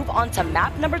as we move on to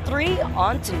map number 3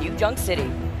 on to New Junk City.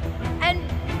 And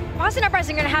Boston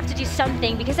Uprising are going to have to do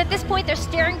something, because at this point they're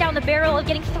staring down the barrel of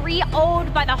getting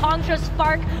 3-0'd by the Hangzhou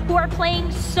Spark, who are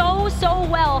playing so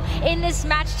well in this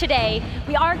match today.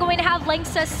 We are going to have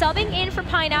Lengsa subbing in for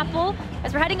Pineapple.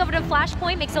 As we're heading over to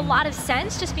Flashpoint, makes a lot of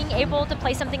sense. Just being able to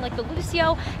play something like the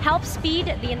Lucio helps speed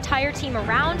the entire team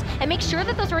around and make sure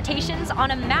that those rotations on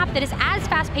a map that is as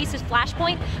fast-paced as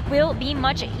Flashpoint will be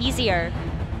much easier.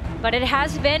 But it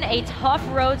has been a tough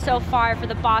road so far for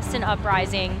the Boston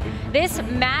Uprising. This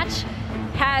match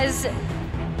has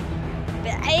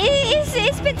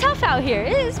it's been tough out here.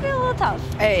 It's been a little tough.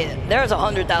 Hey, there's a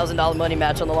 $100,000 money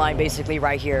match on the line basically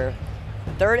right here.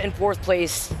 Third and fourth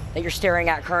place that you're staring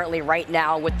at currently right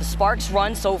now with the Sparks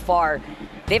run so far.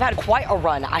 They've had quite a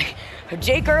run.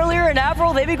 Jake earlier and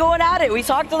Avril, they've been going at it. We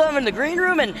talked to them in the green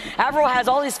room, and Avril has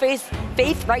all his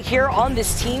faith right here on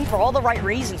this team for all the right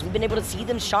reasons. We've been able to see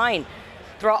them shine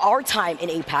throughout our time in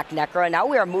APAC Necra. Now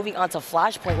we are moving on to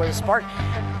Flashpoint, where the Spark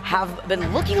have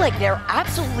been looking like they're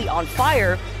absolutely on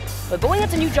fire, but going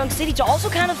into New Junk City to also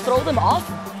kind of throw them off,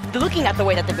 looking at the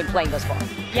way that they've been playing thus far.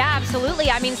 Yeah, absolutely.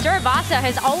 I mean, Surabasa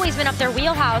has always been up their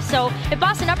wheelhouse, so if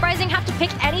Boston Uprising have to pick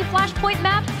any Flashpoint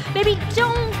map, maybe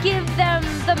don't give them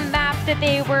the map that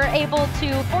they were able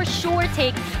to for sure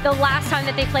take the last time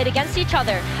that they played against each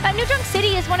other. New Junk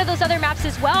City is one of those other maps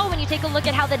as well. When you take a look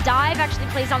at how the dive actually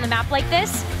plays on the map like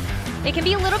this, it can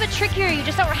be a little bit trickier. You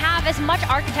just don't have as much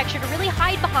architecture to really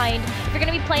hide behind if you're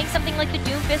going to be playing something like the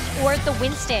Doomfist or the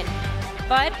Winston.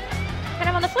 But kind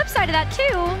of on the flip side of that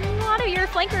too, a lot of your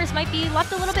flankers might be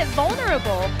left a little bit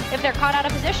vulnerable if they're caught out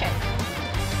of position.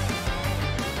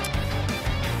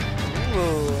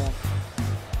 Ooh.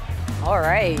 All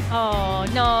right. Oh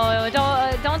no,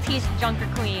 don't tease Junker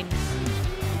Queen.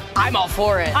 I'm all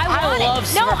for it. I want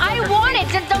it. No, I want it.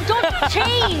 Don't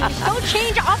change. Don't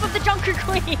change off of the Junker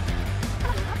Queen.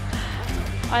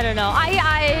 I don't know.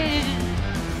 I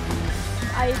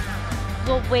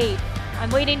will wait. I'm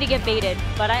waiting to get baited,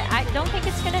 but I don't think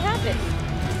it's gonna happen.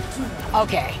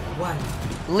 Okay.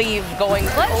 Leave going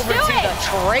Let's over do to it. the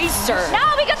Tracer.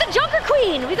 Now we got the Junker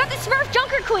Queen. We got the Smurf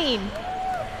Junker Queen.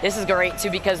 This is great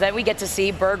too, because then we get to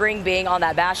see Bergring being on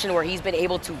that Bastion where he's been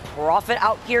able to profit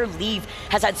out here. Leave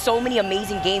has had so many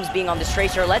amazing games being on this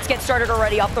Tracer. Let's get started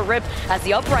already off the rip as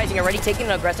the Uprising already taking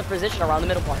an aggressive position around the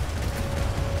middle point.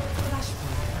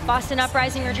 Boston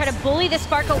Uprising are trying to bully the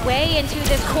Spark away into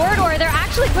this corridor. They're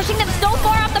actually pushing them so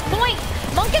far off the point.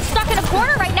 Monk is stuck in a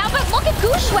corner right now, but look at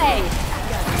Gushue.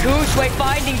 Gushue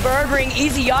finding Bergring.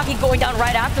 Izayaki going down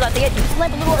right after that. They had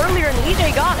fled a little earlier and Lee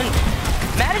gone.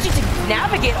 Managing to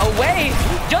navigate away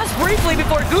just briefly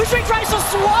before Gushue tries to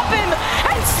swap him.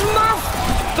 And Smurf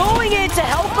going in to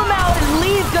help him out, and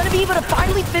Lee's gonna be able to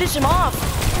finally finish him off.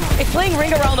 It's playing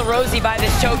Ring Around the Rosie by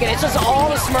this token. It's just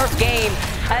all a Smurf game,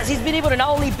 as he's been able to not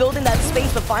only build in that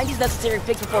space, but find these necessary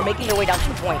picks before making their way down to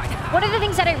the point. One of the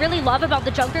things that I really love about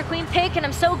the Junker Queen pick, and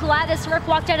I'm so glad that Smurf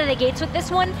walked out of the gates with this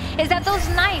one, is that those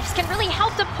knives can really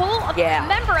help to pull a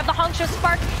member of the Hangzhou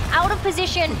Spark out of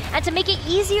position and to make it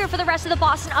easier for the rest of the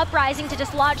Boston Uprising to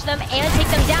dislodge them and take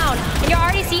them down. And you're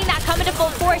already seeing that come into full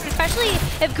force, especially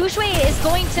if Gushue is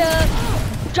going to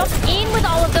jump in with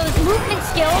all of those movement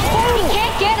skills. He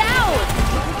can't get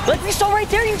out. Like we saw right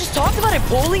there, you just talked about it,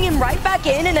 pulling him right back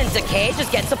in, and then Decay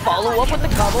just gets to follow up with the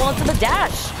combo onto the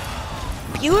dash.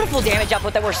 Beautiful damage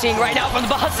output that we're seeing right now from the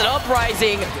Boston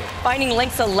Uprising. Finding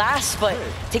lengths to last, but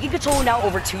taking control now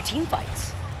over 2 team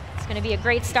fights. It's going to be a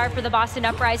great start for the Boston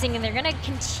Uprising, and they're going to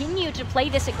continue to play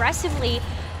this aggressively.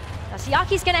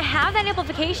 Siyaki's going to have that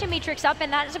amplification matrix up,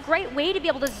 and that is a great way to be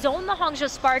able to zone the Hangzhou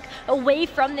Spark away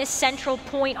from this central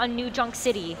point on New Junk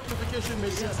City.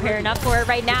 Preparing up for it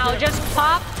right now. Just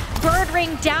pop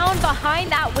Birdring down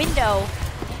behind that window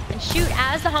and shoot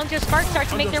as the Hangzhou Spark starts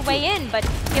to make their way in, but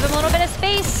give him a little bit of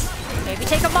space. Maybe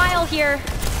take a mile here.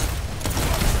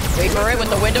 Wait for it with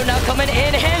the window now coming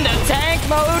in, and the tank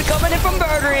mode coming in from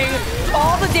Birdring.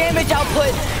 All the damage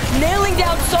output, nailing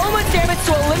down so much damage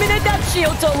to eliminate that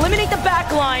shield, to eliminate the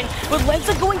back line, with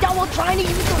Lensa going down while trying to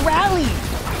use the rally.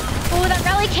 Oh, that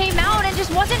rally came out and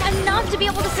just wasn't enough to be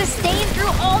able to sustain through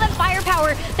all that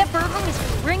firepower that Birdring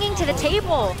is bringing to the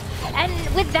table. And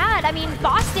with that, I mean,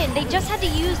 Boston, they just had to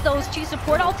use those 2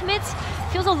 support ultimates.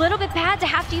 Feels a little bit bad to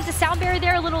have to use the sound barrier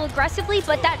there a little aggressively,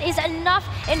 but that is enough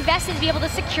invested to be able to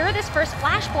secure this first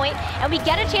flashpoint, and we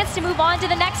get a chance to move on to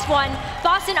the next one.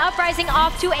 Boston Uprising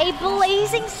off to a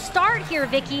blazing start here,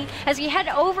 Vicky, as we head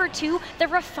over to the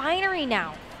refinery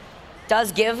now.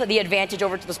 Does give the advantage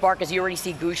over to the Spark, as you already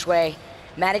see Gushue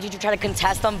managing to try to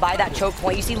contest them by that choke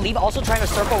point. You see Leave also trying to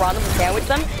circle around them to sandwich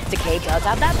them. Decay does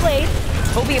have that blade.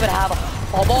 He'll be able to have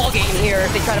a ball game here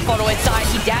if they try to funnel inside.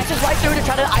 He dashes right through to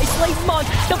try to isolate Monk.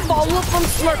 The follow-up from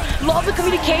Smurf. Love the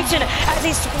communication as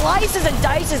he slices and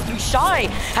dices through Shy.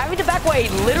 Having to back away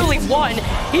literally 1.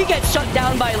 He gets shut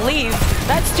down by Leave.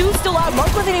 That's 2 still out.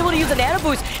 Monk wasn't able to use a nano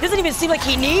boost. Doesn't even seem like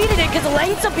he needed it because the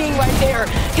lengths of being right there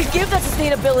could give that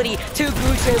sustainability to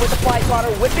Gushue with the fly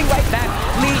swatter whipping right back.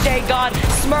 Lige gone.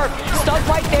 Smurf stuck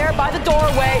right there by the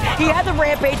doorway. He had the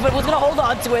rampage but was going to hold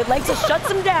on to it. Lengths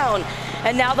shuts him down.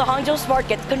 and now the Hangzhou Spark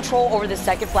gets control over the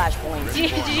second flashpoint.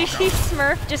 Did you see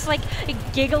Smurf just like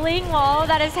giggling while all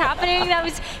that is happening?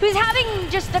 He was having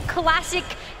just the classic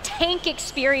tank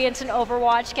experience in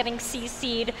Overwatch, getting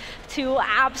CC'd to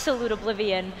absolute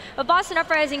oblivion. But Boston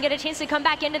Uprising get a chance to come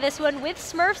back into this one with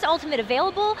Smurf's ultimate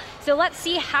available, so let's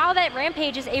see how that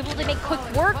Rampage is able to make quick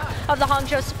work of the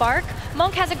Hangzhou Spark.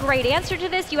 Monk has a great answer to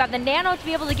this. You have the Nano to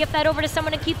be able to give that over to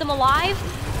someone and keep them alive.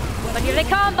 But here they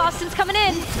come, Boston's coming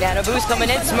in. Nano boost coming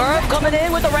in, Smurf coming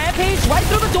in with the Rampage right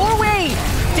through the doorway.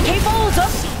 Decay follows up,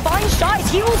 finds Shy's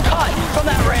heels cut from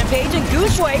that Rampage, and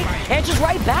Gushue answers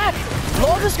right back.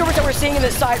 Love the skirmish that we're seeing in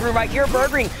this side room right here.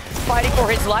 Burgering fighting for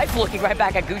his life, looking right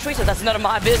back at Gushue, so that's none of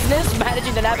my business.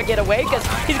 Managing to navigate away because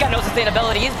he's got no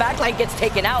sustainability. His backline gets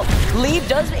taken out. Leave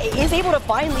is able to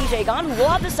find Lee Jae-gon, who will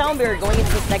have the sound barrier going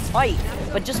into this next fight,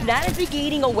 but just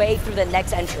navigating away through the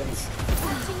next entrance.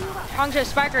 Hangzhou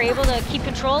Spark are able to keep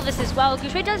control of this as well.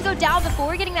 Gushue does go down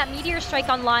before getting that Meteor Strike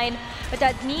online, but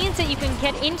that means that you can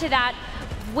get into that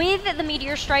with the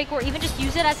Meteor Strike or even just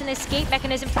use it as an escape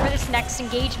mechanism for this next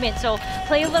engagement. So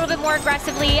play a little bit more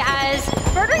aggressively as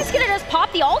Burgering's gonna just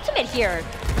pop the ultimate here.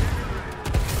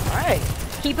 All right.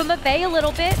 Keep him at bay a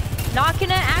little bit. Not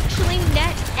gonna actually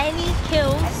net any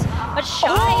kills, but Shy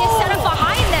is set up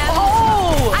behind them.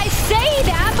 Oh! I say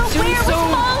that, but where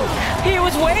was Monk? He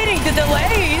was waiting to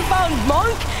delay. He found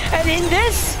Monk, and in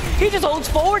this, he just holds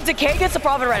forward. Decay gets the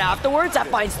profit right afterwards. That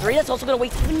finds 3. That's also going to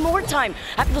waste even more time.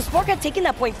 After the Spark had taken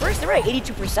that point first, they're at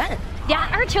 82%.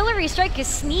 That artillery strike is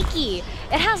sneaky.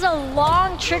 It has a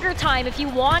long trigger time if you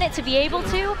want it to be able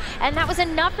to, and that was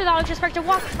enough for the Hangzhou Spark to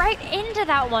walk right into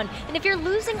that one. And if you're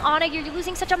losing Ana, you're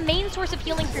losing such a main source of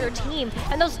healing for your team,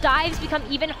 and those dives become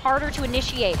even harder to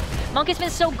initiate. Monk has been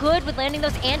so good with landing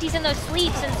those antis and those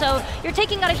sleeps, and so you're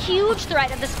taking out a huge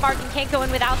threat of the Spark and can't go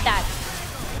in without that.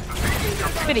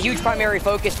 It's been a huge primary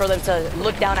focus for them to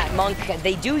look down at Monk.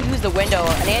 They do use the window.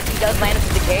 An anti does land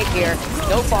into Decay here.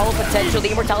 No follow potential.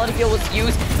 The Immortality Field was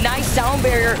used. Nice sound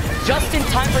barrier just in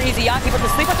time for Izayaki, but the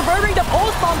sleep at the Burberry, the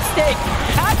post bomb stick.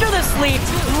 After the sleep,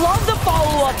 love the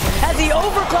follow-up as the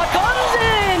overclock comes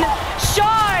in.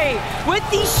 Shy with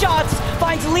these shots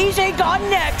finds Lee Jae-gon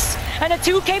next. And a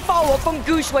 2K follow-up from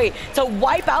Gushue to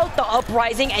wipe out the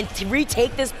Uprising and to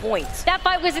retake this point. That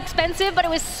fight was expensive, but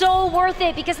it was so worth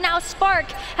it because now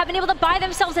Spark have been able to buy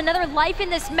themselves another life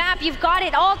in this map. You've got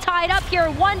it all tied up here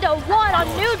 1-1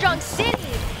 on New Junk City.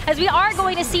 As we are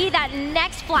going to see that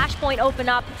next flashpoint open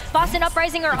up. Boston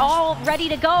Uprising are all ready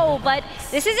to go, but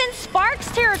this is in Spark's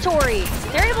territory.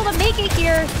 They're able to make it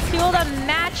here to be able to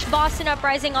match Boston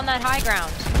Uprising on that high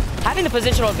ground. Having the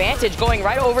positional advantage, going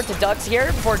right over to Ducks here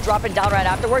before dropping down right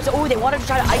afterwards. Oh, they wanted to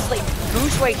try to isolate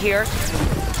Gushue here.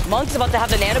 Monk's about to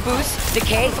have the Nano Boost.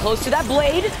 Decay close to that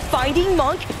blade, finding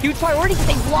Monk. Huge priority, but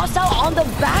they've lost out on the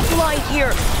back line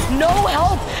here. No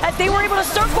help as they were able to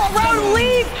circle around,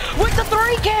 leave with the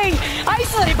 3K.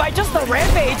 Isolated by just the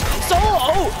Rampage.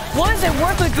 Solo, was it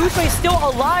worth with Gushue still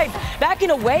alive?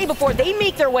 Backing away before they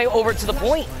make their way over to the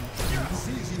point.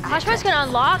 Hashmar's gonna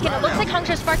unlock, and it looks like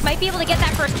Hangzhou Spark might be able to get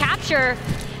that first capture.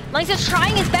 Lynx is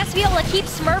trying his best to be able to keep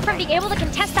Smurf from being able to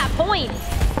contest that point.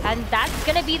 And that's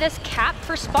gonna be this cap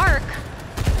for Spark.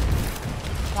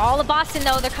 All of Boston,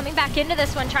 though, they're coming back into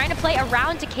this one, trying to play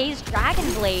around Decay's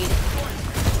Dragon Blade.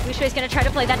 Gushue is going to try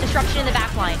to play that disruption in the back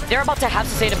line. They're about to have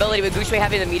sustainability with Gushue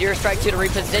having the Meteor Strike to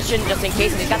reposition just in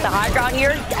case. And he's got the high ground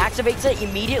here, activates it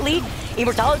immediately.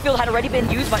 Immortality Field had already been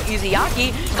used by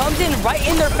Izayaki, comes in right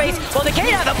in their face. Well, they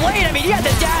can't have the blade. I mean, he had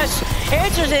the dash.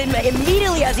 Answers him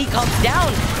immediately as he comes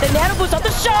down. The Nano Boost up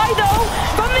the Shy, though,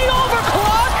 from the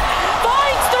overclock.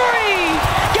 Finds 3,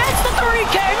 gets the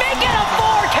 3K, make it a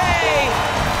 4K.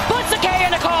 Puts the K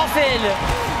in a coffin.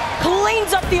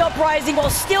 Cleans up the Uprising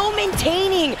while still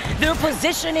maintaining their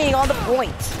positioning on the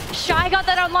point. Shy got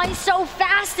that online so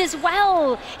fast as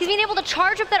well. He's been able to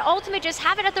charge up that ultimate, just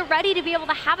have it at the ready to be able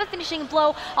to have a finishing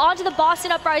blow onto the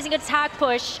Boston Uprising attack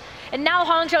push. And now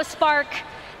Hangzhou Spark,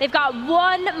 they've got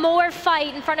one more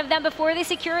fight in front of them before they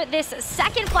secure this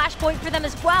second flashpoint for them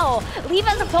as well. Leave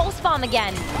as a pulse bomb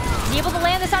again. Be able to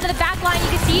land this out of the back line,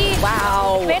 you can see.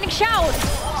 Wow. Commanding shout.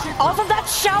 Off of that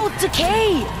shout,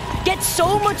 Decay gets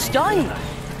so much done.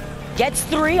 Gets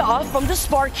 3 off from the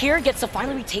Spark here, gets to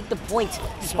finally retake the point.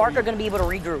 The Spark are going to be able to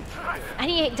regroup. And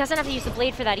he doesn't have to use the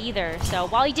blade for that either. So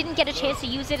while he didn't get a chance to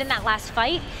use it in that last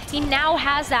fight, he now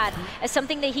has that as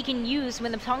something that he can use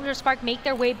when the Hangzhou Spark make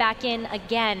their way back in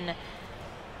again.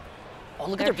 Oh,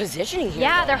 look at their positioning here.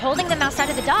 Yeah, they're holding them outside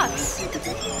of the Ducks.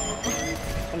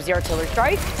 Comes the artillery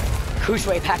strike.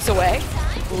 Gushue packs away.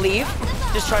 Leave.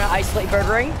 Just trying to isolate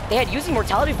Burgering. They had used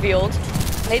Immortality Field.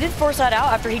 They did force that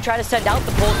out after he tried to send out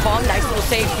the pulse bomb. Nice little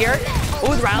save here.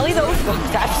 Oh, the rally though.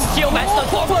 That's still messed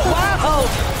up. Wow,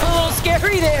 a little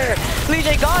scary there. Lee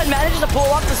God manages to pull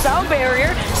off the sound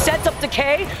barrier, sets up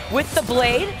Decay with the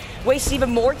blade, wastes even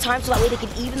more time so that way they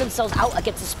can even themselves out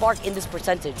against the Spark in this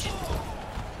percentage.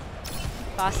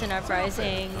 Boston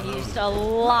Uprising used a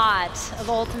lot of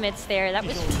ultimates there. That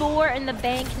was 4 in the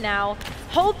bank now,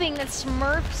 hoping that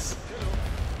Smurf's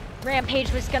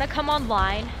Rampage was gonna come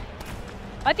online.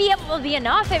 Might be able to be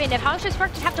enough. I mean, if Hangzhou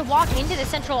Spark just have to walk into the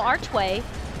central archway,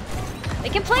 they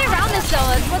can play around this though.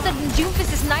 That's what the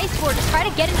Doomfist is nice for, to try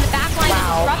to get into the back line and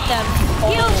disrupt them.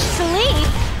 Huge sleep.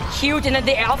 Huge, and then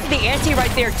they out the ante right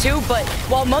there too, but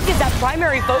while Monk is that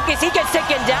primary focus, he gets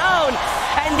taken down,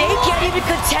 and they can't even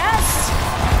contest.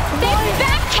 They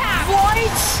backcap.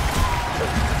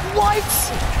 What?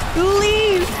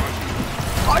 Leave.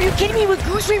 Are you kidding me? With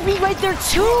Goosery Reed right there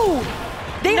too.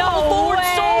 They hold forward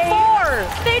so far.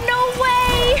 No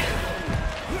way.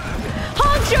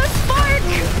 Hangzhou Spark.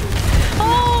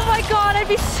 Oh my god, I'd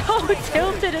be so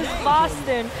tilted as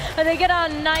Boston. And they get a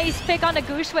nice pick on the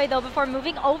Gushway though before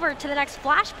moving over to the next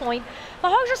flashpoint.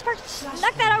 But Hangzhou Spark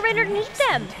snuck that out right underneath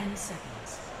them.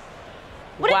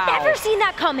 Would have never seen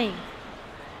that coming.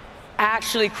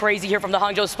 Actually crazy here from the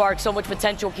Hangzhou Spark. So much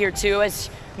potential here too. As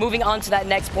moving on to that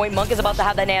next point, Monk is about to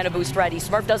have that nano boost ready.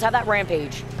 Smurf does have that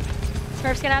Rampage.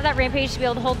 Smurf's gonna have that Rampage to be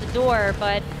able to hold the door,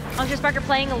 but Hangzhou Spark are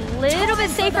playing a little bit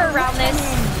safer around this.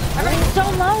 Everybody's so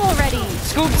low already.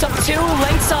 Scoops up 2,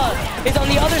 Lengsa is on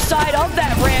the other side of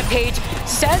that Rampage,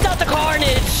 sends out the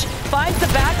Carnage, finds the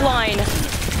back line,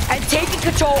 and taking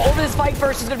control over this fight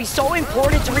first is gonna be so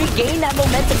important to regain that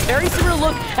momentum. Very similar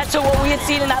look as to what we had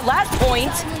seen in that last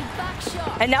point.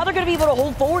 And now they're gonna be able to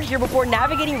hold forward here before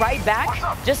navigating right back,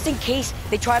 just in case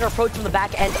they try to approach from the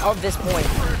back end of this point.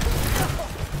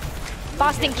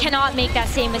 Boston cannot make that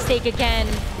same mistake again.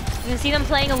 You can see them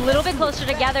playing a little bit closer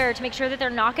together to make sure that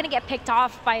they're not going to get picked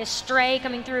off by a stray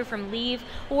coming through from Leave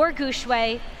or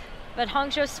Gushway. But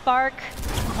Hangzhou Spark,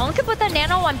 Hong can put that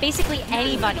nano on basically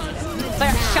anybody.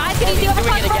 But Shy's going to use the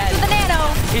overclock with the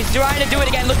nano. He's trying to do it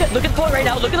again. Look at the point right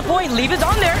now. Look at the point. Leave is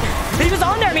on there. Leave is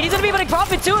on there. I mean, he's going to be able to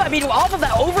profit too. I mean, off of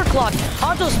that overclock,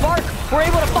 Hangzhou Spark were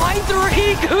able to find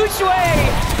 3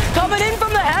 Gushway. Coming in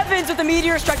from the heavens with the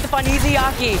Meteor Strike to find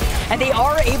Izayaki. And they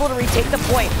are able to retake the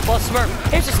point while Smurf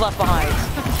is just left behind.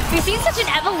 We've seen such an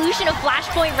evolution of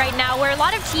Flashpoint right now where a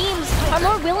lot of teams are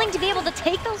more willing to be able to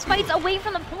take those fights away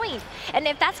from the point. And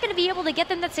if that's going to be able to get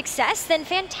them that success, then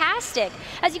fantastic.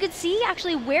 As you can see,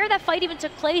 actually, where that fight even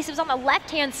took place, it was on the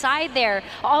left-hand side there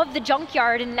of the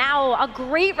Junkyard. And now a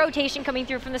great rotation coming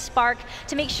through from the Spark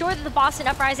to make sure that the Boston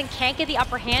Uprising can't get the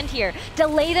upper hand here.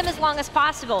 Delay them as long as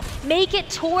possible. Make it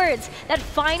towards that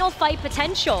final fight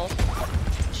potential.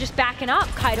 Just backing up,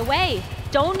 kite away.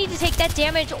 Don't need to take that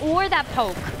damage or that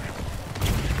poke.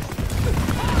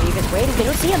 He gets waiting, they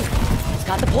don't see him. He's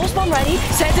got the pulse bomb ready,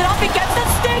 sends it off, he gets the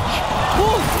stick!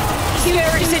 Ooh,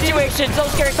 scary situation, so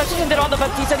scary, especially since they don't have the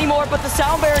Baptiste anymore, but the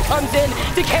sound barrier comes in.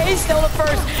 Decay is still the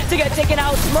first to get taken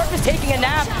out. Smurf is taking a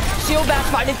nap. Shield back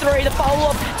finding 3, the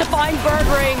follow-up to find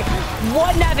Bergring.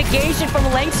 One navigation from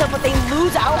Lengsa, but they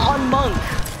lose out on Monk.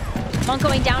 Monk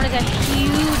going down is a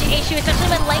huge issue,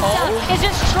 especially when Lengsa is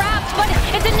just trapped, but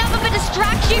it's enough of a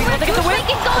distraction where Gushway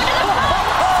can go into the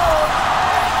pump!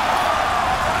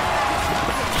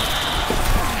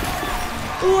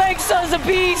 Lengsa's a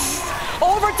beast!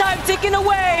 Overtime ticking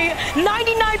away!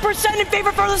 99% in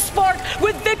favor for the Spark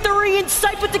with victory in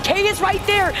sight, but Decay is right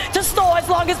there to stall as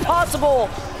long as possible.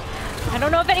 I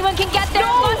don't know if anyone can get there.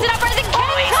 No! Boston Uprising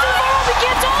We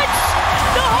can't touch!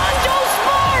 The Hangzhou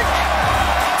Spark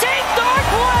take third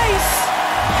place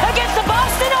against the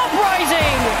Boston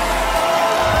Uprising!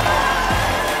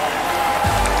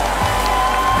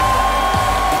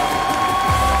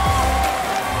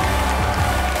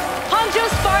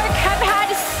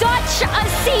 A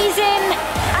season,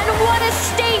 and what a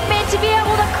statement to be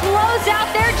able to close out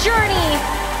their journey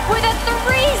with a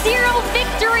 3-0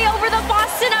 victory over the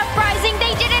Boston Uprising.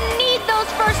 They didn't need those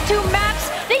first 2 maps,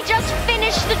 they just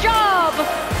finished the job.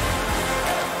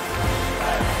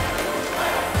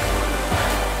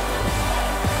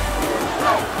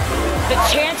 The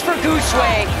chance for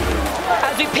Gushway.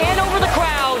 As we pan over the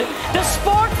crowd, the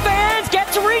Spark fans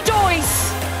get to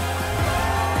rejoice.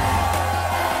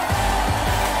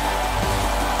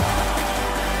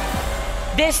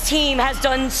 This team has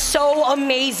done so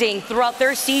amazing throughout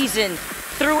their season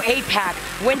through APAC.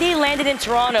 When they landed in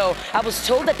Toronto, I was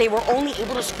told that they were only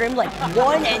able to scrim like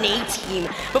 1-8 team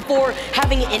before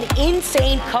having an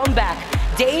insane comeback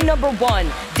day number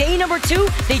 1. Day number 2,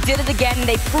 they did it again, and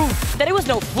they proved that it was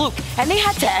no fluke. And they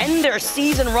had to end their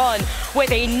season run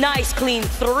with a nice, clean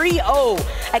 3-0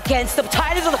 against the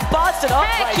Titans of the Boston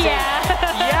Uprising.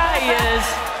 Yeah, he is.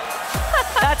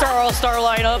 That's our all-star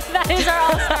lineup. That is our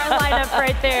all-star lineup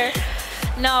right there.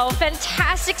 No,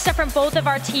 fantastic stuff from both of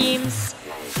our teams.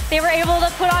 They were able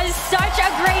to put on such a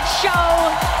great show.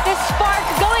 The Spark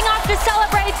going off to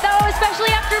celebrate, though, especially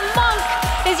after Monk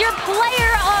is your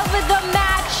player of the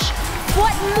match.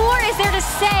 What more is there to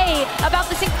say about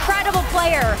this incredible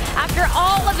player after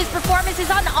all of his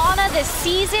performances on Ana this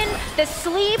season, the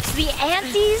sleeps, the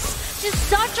antes, just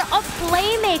such a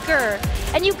playmaker.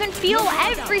 And you can feel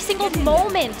every single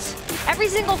moment, every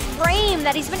single frame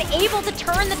that he's been able to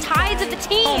turn the tides of the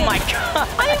team. Oh my God.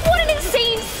 I mean, what an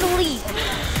insane sleep.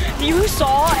 You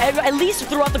saw, at least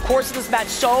throughout the course of this match,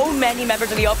 so many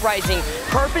members of the Uprising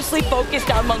purposely focused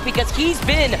on Monk because he's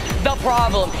been the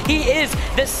problem. He is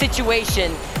the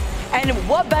situation. And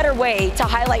what better way to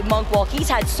highlight Monk while he's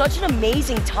had such an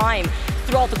amazing time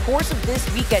throughout the course of this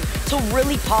weekend to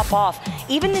really pop off.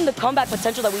 Even in the comeback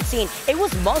potential that we've seen, it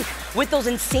was Monk with those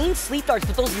insane sleep darts,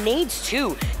 with those nades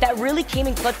too, that really came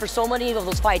in clutch for so many of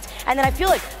those fights. And then I feel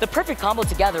like the perfect combo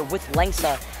together with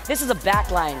Lengsa. This is a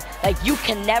backline like you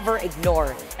can never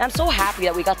ignore. And I'm so happy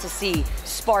that we got to see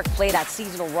Spark play that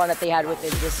seasonal run that they had with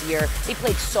it this year. They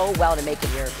played so well to make it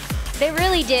here. They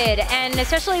really did, and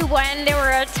especially when there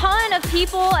were a ton of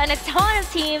people and a ton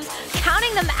of teams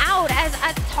counting them out as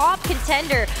a top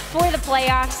contender for the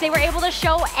playoffs, they were able to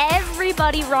show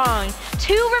everybody wrong.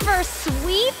 2 reverse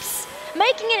sweeps,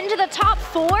 making it into the top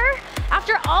 4,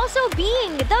 after also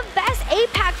being the best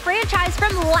APAC franchise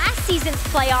from last season's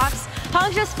playoffs.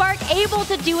 Hangzhou Spark able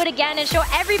to do it again and show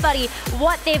everybody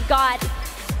what they've got.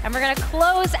 And we're gonna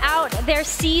close out their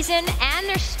season and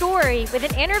their story with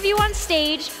an interview on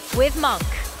stage with Monk.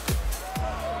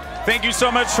 Thank you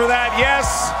so much for that.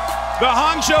 Yes, the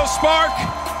Hangzhou Spark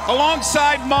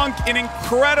alongside Monk, an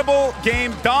incredible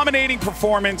game, dominating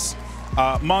performance.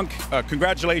 Monk,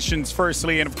 congratulations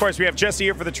firstly. And of course, we have Jesse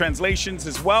here for the translations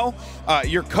as well.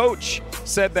 Your coach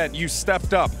said that you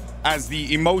stepped up as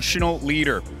the emotional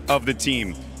leader of the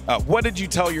team. What did you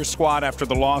tell your squad after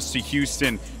the loss to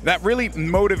Houston that really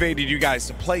motivated you guys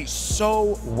to play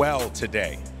so well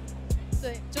today?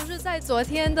 对，就是在昨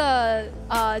天的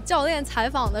教练采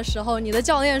访的时候，你的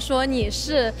教练说你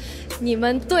是你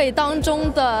们队当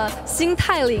中的心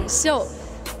态领袖。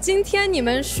今天你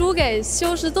们输给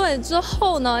休斯顿之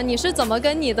后呢，你是怎么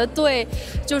跟你的队，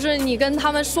就是你跟他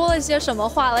们说了些什么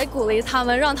话来鼓励他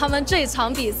们，让他们这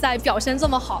场比赛表现这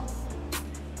么好？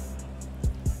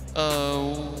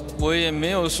我也没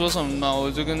有说什么嘛，我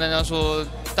就跟大家说，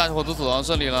大家伙都走到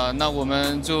这里了，那我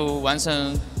们就完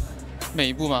成每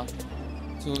一步嘛，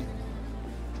就。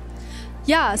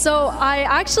Yeah, so I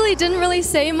actually didn't really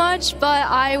say much, but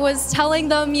I was telling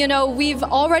them, you know, we've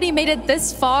already made it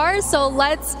this far, so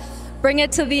let's bring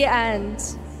it to the end.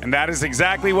 And that is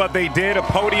exactly what they did, a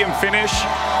podium finish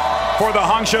for the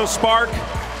Hangzhou Spark.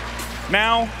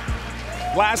 Now,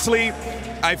 lastly,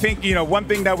 I think, you know, one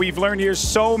thing that we've learned here,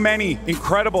 so many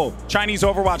incredible Chinese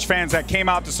Overwatch fans that came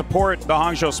out to support the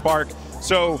Hangzhou Spark.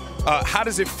 So how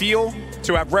does it feel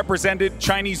to have represented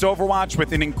Chinese Overwatch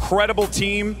with an incredible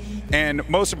team? And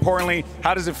most importantly,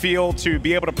 how does it feel to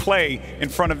be able to play in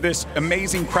front of this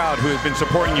amazing crowd who has been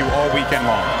supporting you all weekend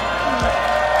long?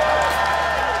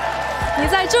 你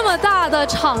在这么大的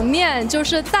场面，就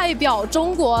是代表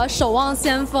中国守望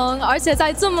先锋，而且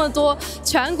在这么多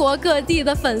全国各地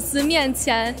的粉丝面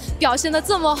前表现得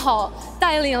这么好，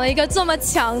带领了一个这么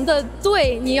强的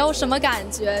队，你有什么感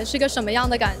觉？是个什么样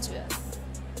的感觉？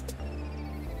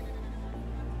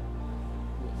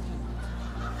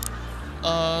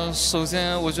首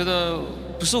先我觉得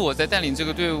不是我在带领这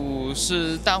个队伍，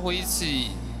是大伙一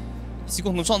起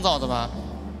共同创造的吧。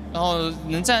然后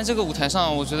能站在这个舞台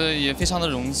上，我觉得也非常的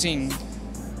荣幸。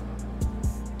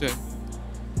对。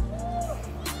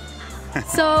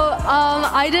So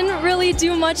I didn't really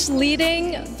do much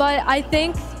leading, but I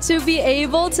think to be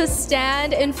able to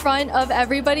stand in front of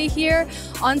everybody here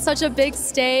on such a big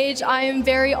stage, I am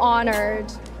very honored.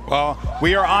 Well,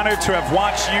 we are honored to have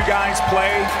watched you guys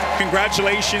play.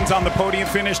 Congratulations on the podium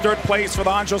finish, 3rd place for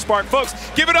the Hangzhou Spark. Folks,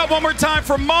 give it up one more time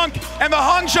for Monk and the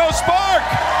Hangzhou Spark.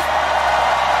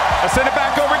 I'll send it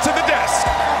back over to the desk.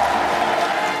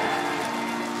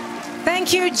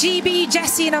 Thank you, GB,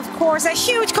 Jesse, and of course, a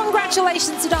huge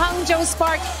congratulations to the Hangzhou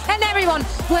Spark and everyone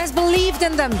who has believed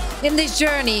in them in this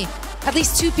journey. At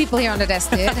least 2 people here on the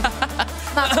desk did.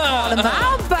 Not to call them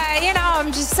out, but you know,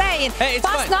 I'm just saying. Hey, it's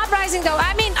Boston Uprising, though,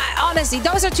 I mean, honestly,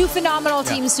 those are two phenomenal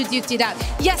teams who duked it out.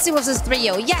 Yes, it was a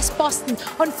 3-0. Yes, Boston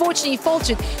unfortunately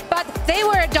faltered, but they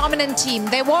were a dominant team.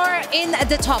 They were in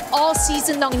the top all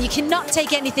season long. You cannot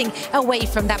take anything away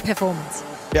from that performance.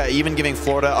 Yeah, even giving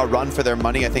Florida a run for their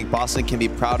money, I think Boston can be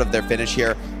proud of their finish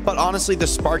here. But honestly, the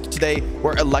Spark today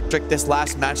were electric. This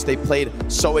last match, they played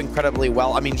so incredibly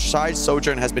well. I mean, Shy's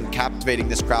Sojourn has been captivating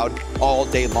this crowd all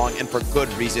day long, and for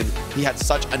good reason. He had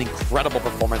such an incredible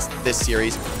performance this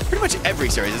series. Pretty much every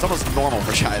series. It's almost normal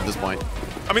for Shy at this point.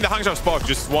 I mean, the Hangzhou Spark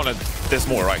just wanted this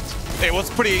more, right? It was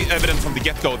pretty evident from the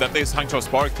get-go that this Hangzhou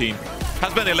Spark team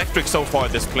has been electric so far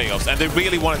this playoffs, and they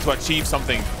really wanted to achieve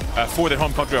something for their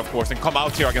home country, of course, and come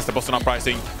out here against the Boston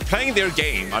Uprising, playing their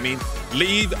game. I mean,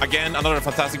 Leave, again, another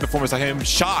fantastic performance of him.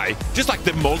 Shy, just like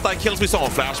the multi-kills we saw on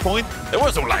Flashpoint, there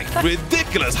were some, like,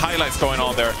 ridiculous highlights going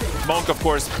on there. Monk, of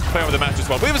course, player of the match as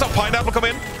well. We even saw Pineapple come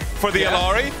in for the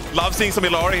Illari. Love seeing some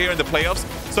Illari here in the playoffs.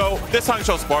 So this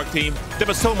Hangzhou Spark team, they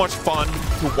were so much fun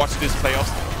to watch these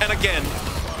playoffs. And again,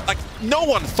 like, no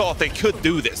one thought they could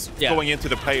do this going into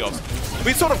the playoffs.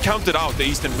 We sort of counted out the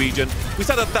Eastern region. We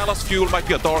said that Dallas Fuel might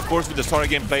be a dark horse with the Star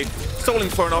game played. Soul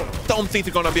Inferno, don't think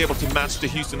they're going to be able to match the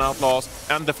Houston Outlaws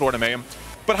and the Florida Mayhem.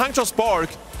 But Hangzhou Spark,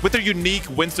 with their unique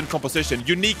Winston composition,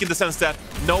 unique in the sense that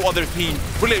no other team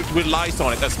really relies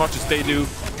on it as much as they do.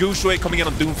 Guushui coming in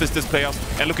on Doomfist this playoff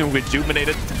and looking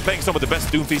rejuvenated, playing some of the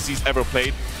best Doomfist he's ever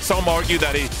played. Some argue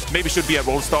that he maybe should be a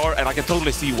role star, and I can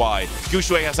totally see why.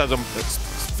 Guushui has had some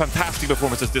fantastic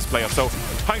performances this playoff. So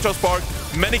Hangzhou Spark,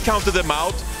 many counted them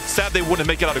out, said they wouldn't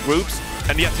make it out of groups,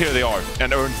 and yet here they are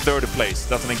and earned third place.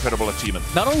 That's an incredible achievement.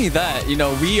 Not only that, you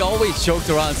know, we always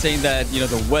joked around saying that, you know,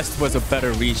 the West was a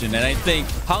better region, and I think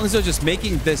Hangzhou just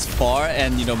making this far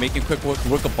and, you know, making quick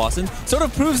work of Boston sort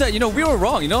of proves that, you know, we were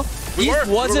wrong. You know, East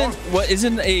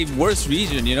isn't a worse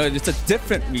region. You know, it's a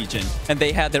different region, and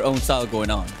they had their own style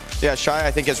going on. Yeah, Shy, I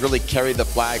think, has really carried the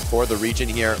flag for the region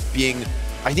here, being,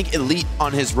 I think, elite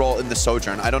on his role in the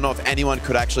Sojourn. I don't know if anyone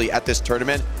could actually, at this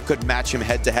tournament, could match him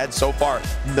head-to-head. So far,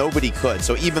 nobody could.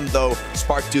 So even though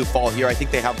Spark do fall here, I think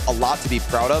they have a lot to be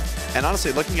proud of. And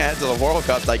honestly, looking ahead to the World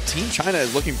Cup, like, Team China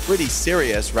is looking pretty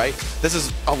serious, right? This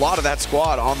is a lot of that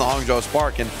squad on the Hangzhou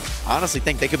Spark, and I honestly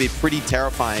think they could be pretty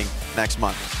terrifying next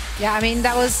month. Yeah, I mean,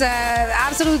 that was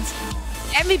absolute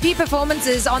MVP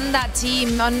performances on that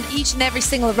team, on each and every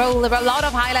single role. There were a lot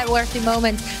of highlight-worthy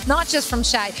moments, not just from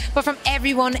Shy, but from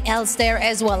everyone else there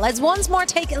as well. Let's once more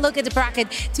take a look at the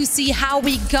bracket to see how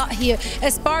we got here.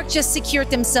 As Spark just secured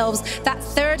themselves that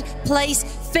third place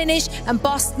finish, and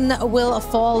Boston will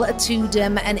fall to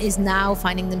them and is now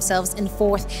finding themselves in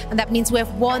fourth. And that means we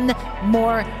have one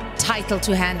more title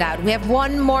to hand out. We have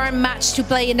one more match to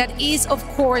play, and that is, of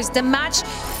course, the match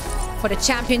for the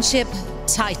championship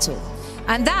title.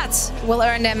 And that will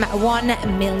earn them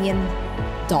 $1 million.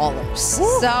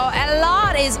 So a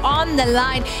lot is on the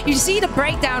line. You see the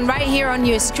breakdown right here on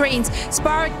your screens.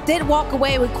 Spark did walk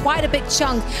away with quite a big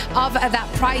chunk of that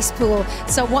prize pool.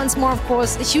 So once more, of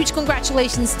course, a huge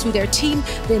congratulations to their team,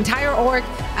 the entire org,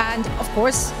 and of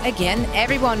course, again,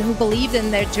 everyone who believed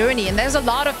in their journey. And there's a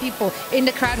lot of people in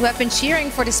the crowd who have been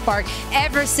cheering for the Spark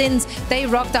ever since they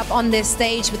rocked up on this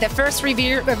stage with their first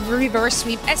reverse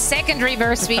sweep, a second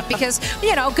reverse sweep, because,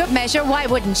 you know, good measure, why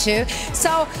wouldn't you?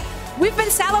 So we've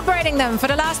been celebrating them for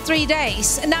the last 3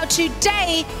 days. And now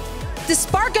today, the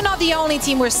Spark are not the only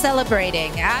team we're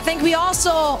celebrating. I think we also,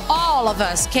 all of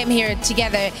us, came here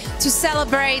together to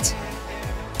celebrate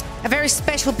a very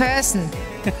special person.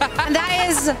 And that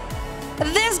is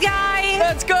this guy.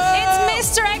 Let's go!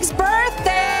 It's Mr. X's birthday!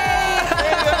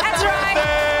 That's right.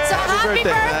 So happy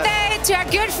birthday to our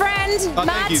good friend,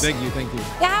 Matt. Thank you.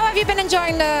 Yeah, how have you been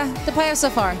enjoying the playoffs so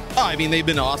far? Oh, I mean, they've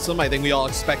been awesome. I think we all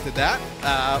expected that.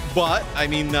 But, I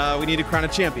mean, we need to crown a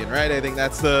champion, right? I think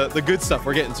that's the good stuff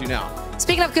we're getting to now.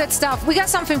 Speaking of good stuff, we got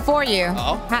something for you.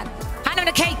 Hand him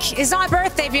the cake. It's not a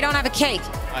birthday if you don't have a cake.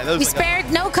 We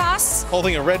spared no costs. Whole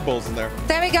thing of Red Bulls in there.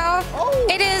 There we go.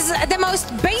 It is the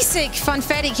most basic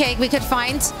funfetti cake we could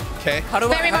find. Okay.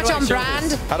 Very much on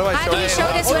brand. How do I show this? How do you show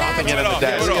this without?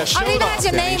 Oh, it has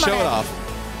your name on it. Show it off.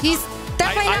 He's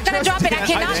definitely not going to drop it. I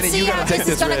cannot see how this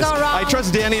is going to go wrong. I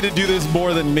trust Danny to do this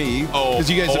more than me. Because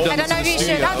you guys have done I don't know if you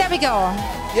should. Oh, there we go.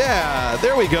 Yeah,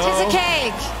 there we go. This is a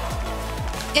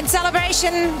cake. In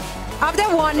celebration of the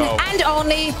one and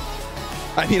only.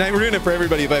 I mean, I ruin it for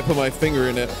everybody if I put my finger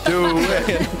in it. You do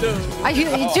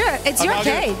it. It's your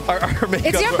cake.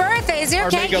 It's your birthday. It's your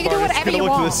cake. You can do whatever you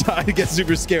want. Look to the side and get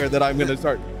super scared that I'm going to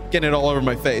start getting it all over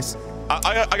my face.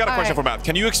 I got a question for Matt.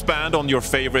 Can you expand on your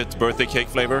favorite birthday cake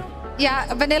flavor?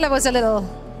 Yeah, vanilla was a little...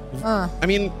 I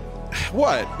mean,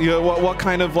 What? You know, what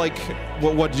kind of like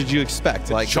what did you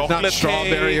expect? Like chocolate not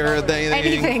strawberry cake. or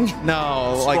anything?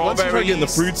 No, like once you start getting the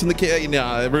fruits in the cake,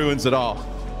 no, it ruins it all.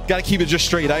 Got to keep it just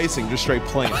straight icing, just straight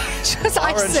plain. Just Flour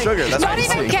and icing. sugar, that's Not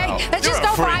icing. even cake. Let's just You're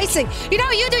go a for freak. icing. You know,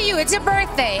 you do you. It's your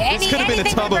birthday. This could have been a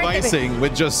Anything tub for of birthday. icing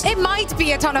with just. It might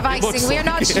be a ton of looks icing. We're like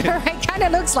not it. sure. It kind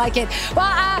of looks like it.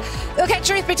 Well, okay,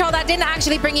 truth be told, I didn't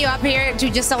actually bring you up here to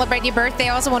just celebrate your birthday.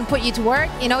 I also want to put you to work.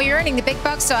 You know, you're earning the big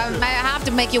bucks, so I have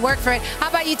to make you work for it. How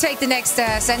about you take the next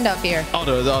send-off here? Oh,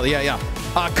 no, yeah.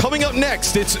 Coming up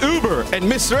next, it's Uber and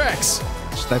Mr. X.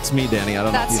 That's me, Danny. I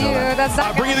don't know if That's you know you. that. That's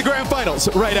that Bring you guy. the grand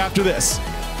finals right after this.